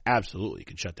defense absolutely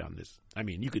can shut down this. I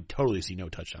mean, you could totally see no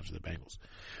touchdowns for the Bengals.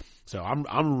 So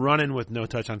I'm running with no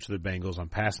touchdowns for the Bengals. I'm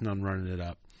passing on running it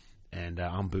up, and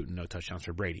I'm booting no touchdowns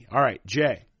for Brady. All right,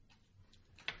 Jay.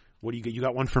 What do you got? You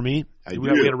got one for me? I do.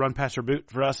 We got a run, pass, or boot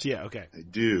for us? Yeah, okay. I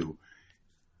do.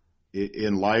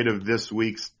 In light of this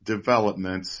week's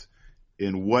developments,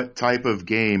 in what type of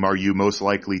game are you most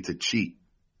likely to cheat?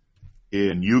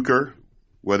 In euchre,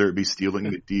 whether it be stealing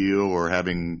a deal or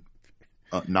having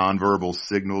nonverbal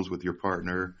signals with your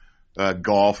partner.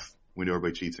 Golf. We know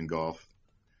everybody cheats in golf.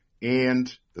 And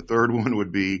the third one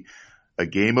would be a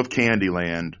game of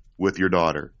Candyland with your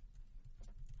daughter.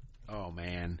 Oh,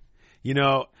 man.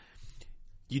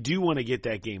 You do want to get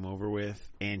that game over with,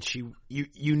 and you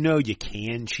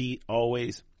can cheat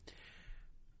always.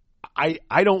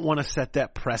 I don't want to set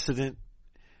that precedent.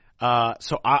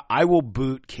 So I will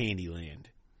boot Candyland.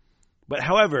 But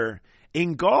however,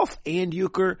 in golf and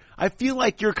euchre, I feel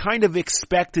like you're kind of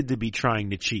expected to be trying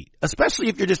to cheat, especially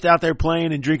if you're just out there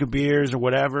playing and drinking beers or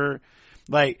whatever.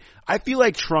 Like, I feel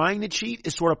like trying to cheat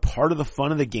is sort of part of the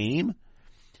fun of the game.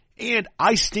 And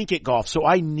I stink at golf, so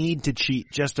I need to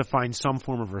cheat just to find some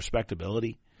form of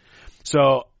respectability.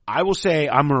 So I will say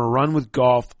I'm going to run with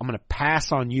golf. I'm going to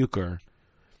pass on euchre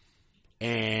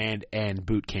and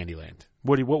boot Candyland.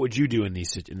 What would you do in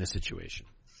this situation?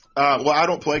 Well, I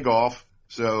don't play golf.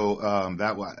 So,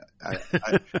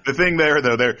 the thing there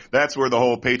though, that's where the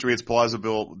whole Patriots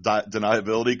plausible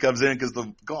deniability comes in, because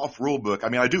the golf rule book, I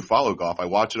mean, I do follow golf. I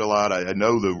watch it a lot. I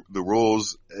know the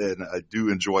rules, and I do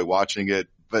enjoy watching it,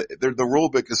 but the rule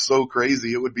book is so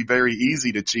crazy. It would be very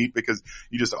easy to cheat because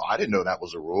you just, I didn't know that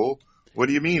was a rule. What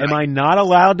do you mean? Am I not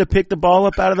allowed to pick the ball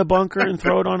up out of the bunker and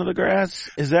throw it onto the grass?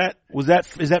 Is that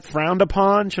frowned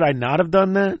upon? Should I not have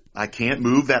done that? I can't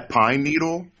move that pine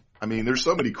needle. I mean, there's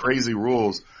so many crazy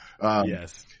rules.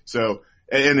 Yes. So,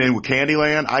 and then with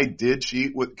Candyland, I did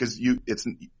cheat because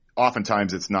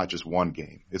oftentimes it's not just one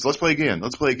game. It's let's play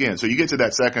again. So you get to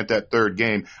that third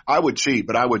game, I would cheat,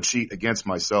 but I would cheat against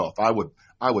myself. I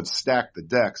would stack the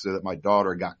deck so that my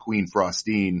daughter got Queen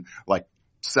Frostine, like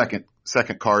second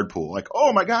card pool. Like,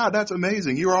 oh my God, that's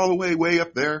amazing. You're all the way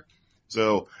up there.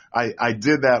 So I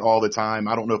did that all the time.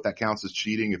 I don't know if that counts as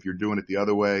cheating if you're doing it the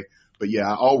other way. But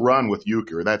yeah, I'll run with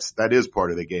euchre. That is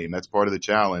part of the game. That's part of the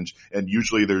challenge. And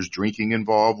usually there's drinking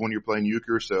involved when you're playing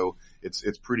euchre. So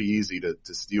it's pretty easy to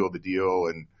steal the deal.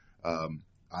 And,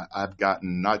 I've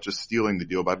gotten not just stealing the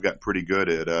deal, but I've gotten pretty good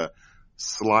at,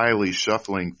 slyly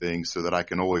shuffling things so that I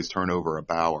can always turn over a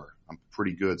bower. I'm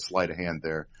pretty good sleight of hand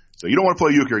there. So you don't want to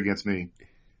play euchre against me.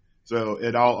 So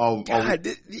God,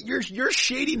 your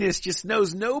shadiness just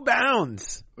knows no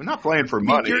bounds. I'm not playing for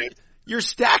money. You're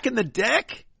stacking the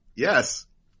deck? Yes.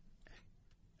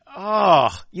 Oh,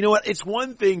 you know what? It's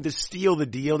one thing to steal the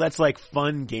deal. That's like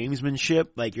fun gamesmanship.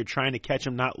 Like you're trying to catch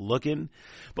them not looking.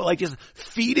 But like just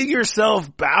feeding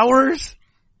yourself bowers?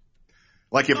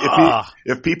 Like if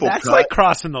people that's cut, like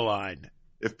crossing the line.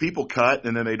 If people cut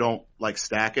and then they don't like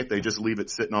stack it, they just leave it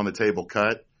sitting on the table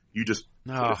cut. You just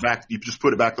put it back. You just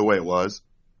put it back the way it was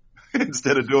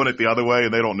instead of doing it the other way,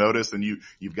 and they don't notice. And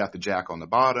you've got the jack on the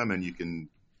bottom, and you can.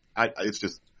 It's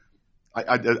just.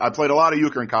 I played a lot of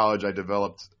euchre in college. I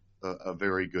developed a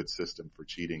very good system for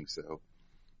cheating. So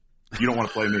you don't want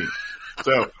to play me.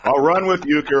 So I'll run with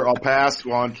euchre. I'll pass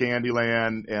on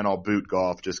Candyland, and I'll boot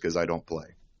golf just because I don't play.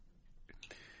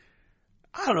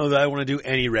 I don't know that I want to do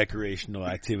any recreational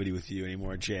activity with you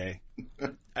anymore, Jay.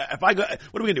 If I go,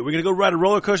 what are we gonna do? We're gonna go ride a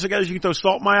roller coaster together. You can throw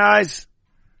salt in my eyes.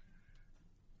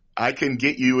 I can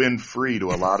get you in free to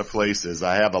a lot of places.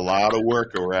 I have a lot of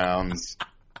workarounds.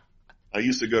 I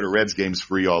used to go to Reds games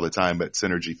free all the time at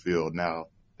Synergy Field. Now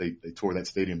they tore that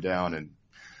stadium down and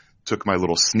took my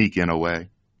little sneak in away.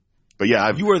 But yeah,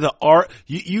 you are the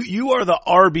you are the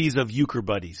Arby's of euchre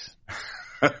buddies.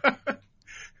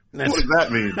 What does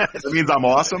that mean? That means I'm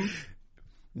awesome?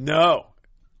 No,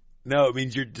 it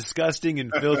means you're disgusting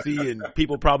and filthy, and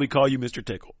people probably call you Mr.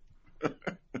 Tickle.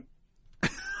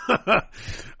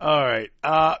 All right,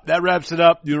 that wraps it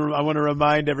up. I want to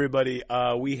remind everybody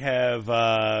we have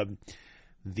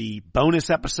the bonus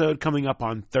episode coming up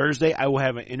on Thursday. I will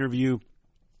have an interview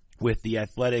with the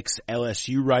Athletics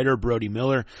LSU writer, Brody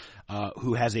Miller,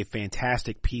 who has a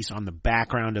fantastic piece on the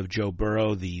background of Joe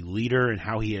Burrow, the leader, and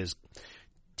how he has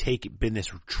been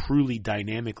this truly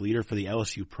dynamic leader for the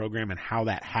LSU program and how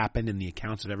that happened in the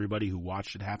accounts of everybody who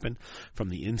watched it happen from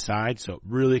the inside. So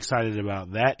really excited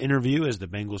about that interview as the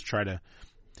Bengals try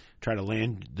to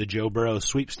land the Joe Burrow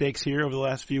sweepstakes here over the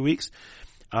last few weeks.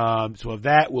 So of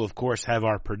that, we'll of course have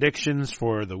our predictions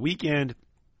for the weekend.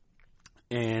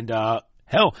 And,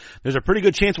 hell, there's a pretty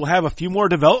good chance we'll have a few more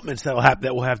developments that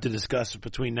we'll have to discuss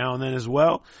between now and then as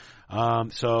well.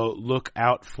 So look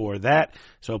out for that.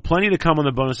 So plenty to come on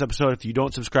the bonus episode. If you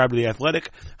don't subscribe to The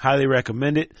Athletic, highly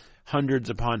recommend it. Hundreds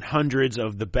upon hundreds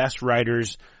of the best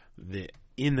writers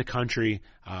in the country,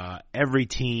 every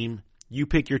team. You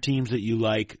pick your teams that you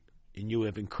like, and you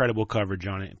have incredible coverage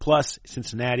on it. Plus,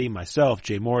 Cincinnati, myself,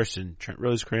 Jay Morrison, Trent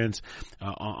Rosecrans,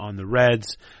 on the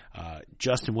Reds.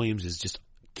 Justin Williams is just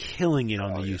killing it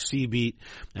on the UC beat.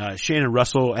 Shannon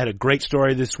Russell had a great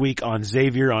story this week on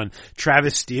Xavier, on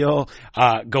Travis Steele,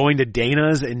 going to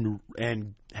Dana's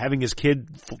and having his kid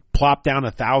plop down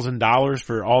 $1,000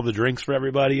 for all the drinks for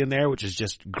everybody in there, which is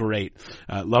just great.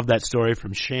 Love that story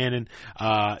from Shannon.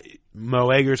 Mo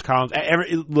Eggers columns.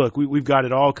 Look, we've got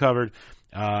it all covered.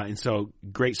 And so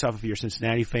great stuff if you're a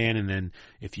Cincinnati fan. And then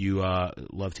if you,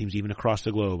 love teams even across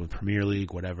the globe, in Premier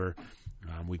League, whatever,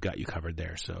 we've got you covered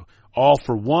there. So all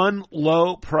for one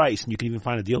low price. And you can even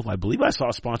find a deal. I believe I saw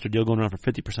a sponsored deal going around for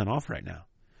 50% off right now.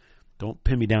 Don't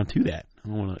pin me down to that. I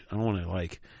don't want to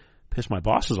like pissed my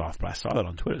bosses off, but I saw that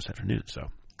on Twitter this afternoon.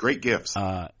 So great gifts.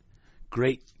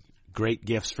 Great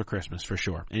gifts for Christmas for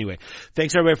sure. Anyway,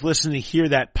 thanks everybody for listening to Hear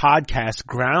That Podcast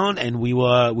Ground, and we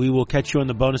will catch you on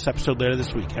the bonus episode later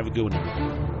this week. Have a good one,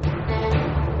 everybody.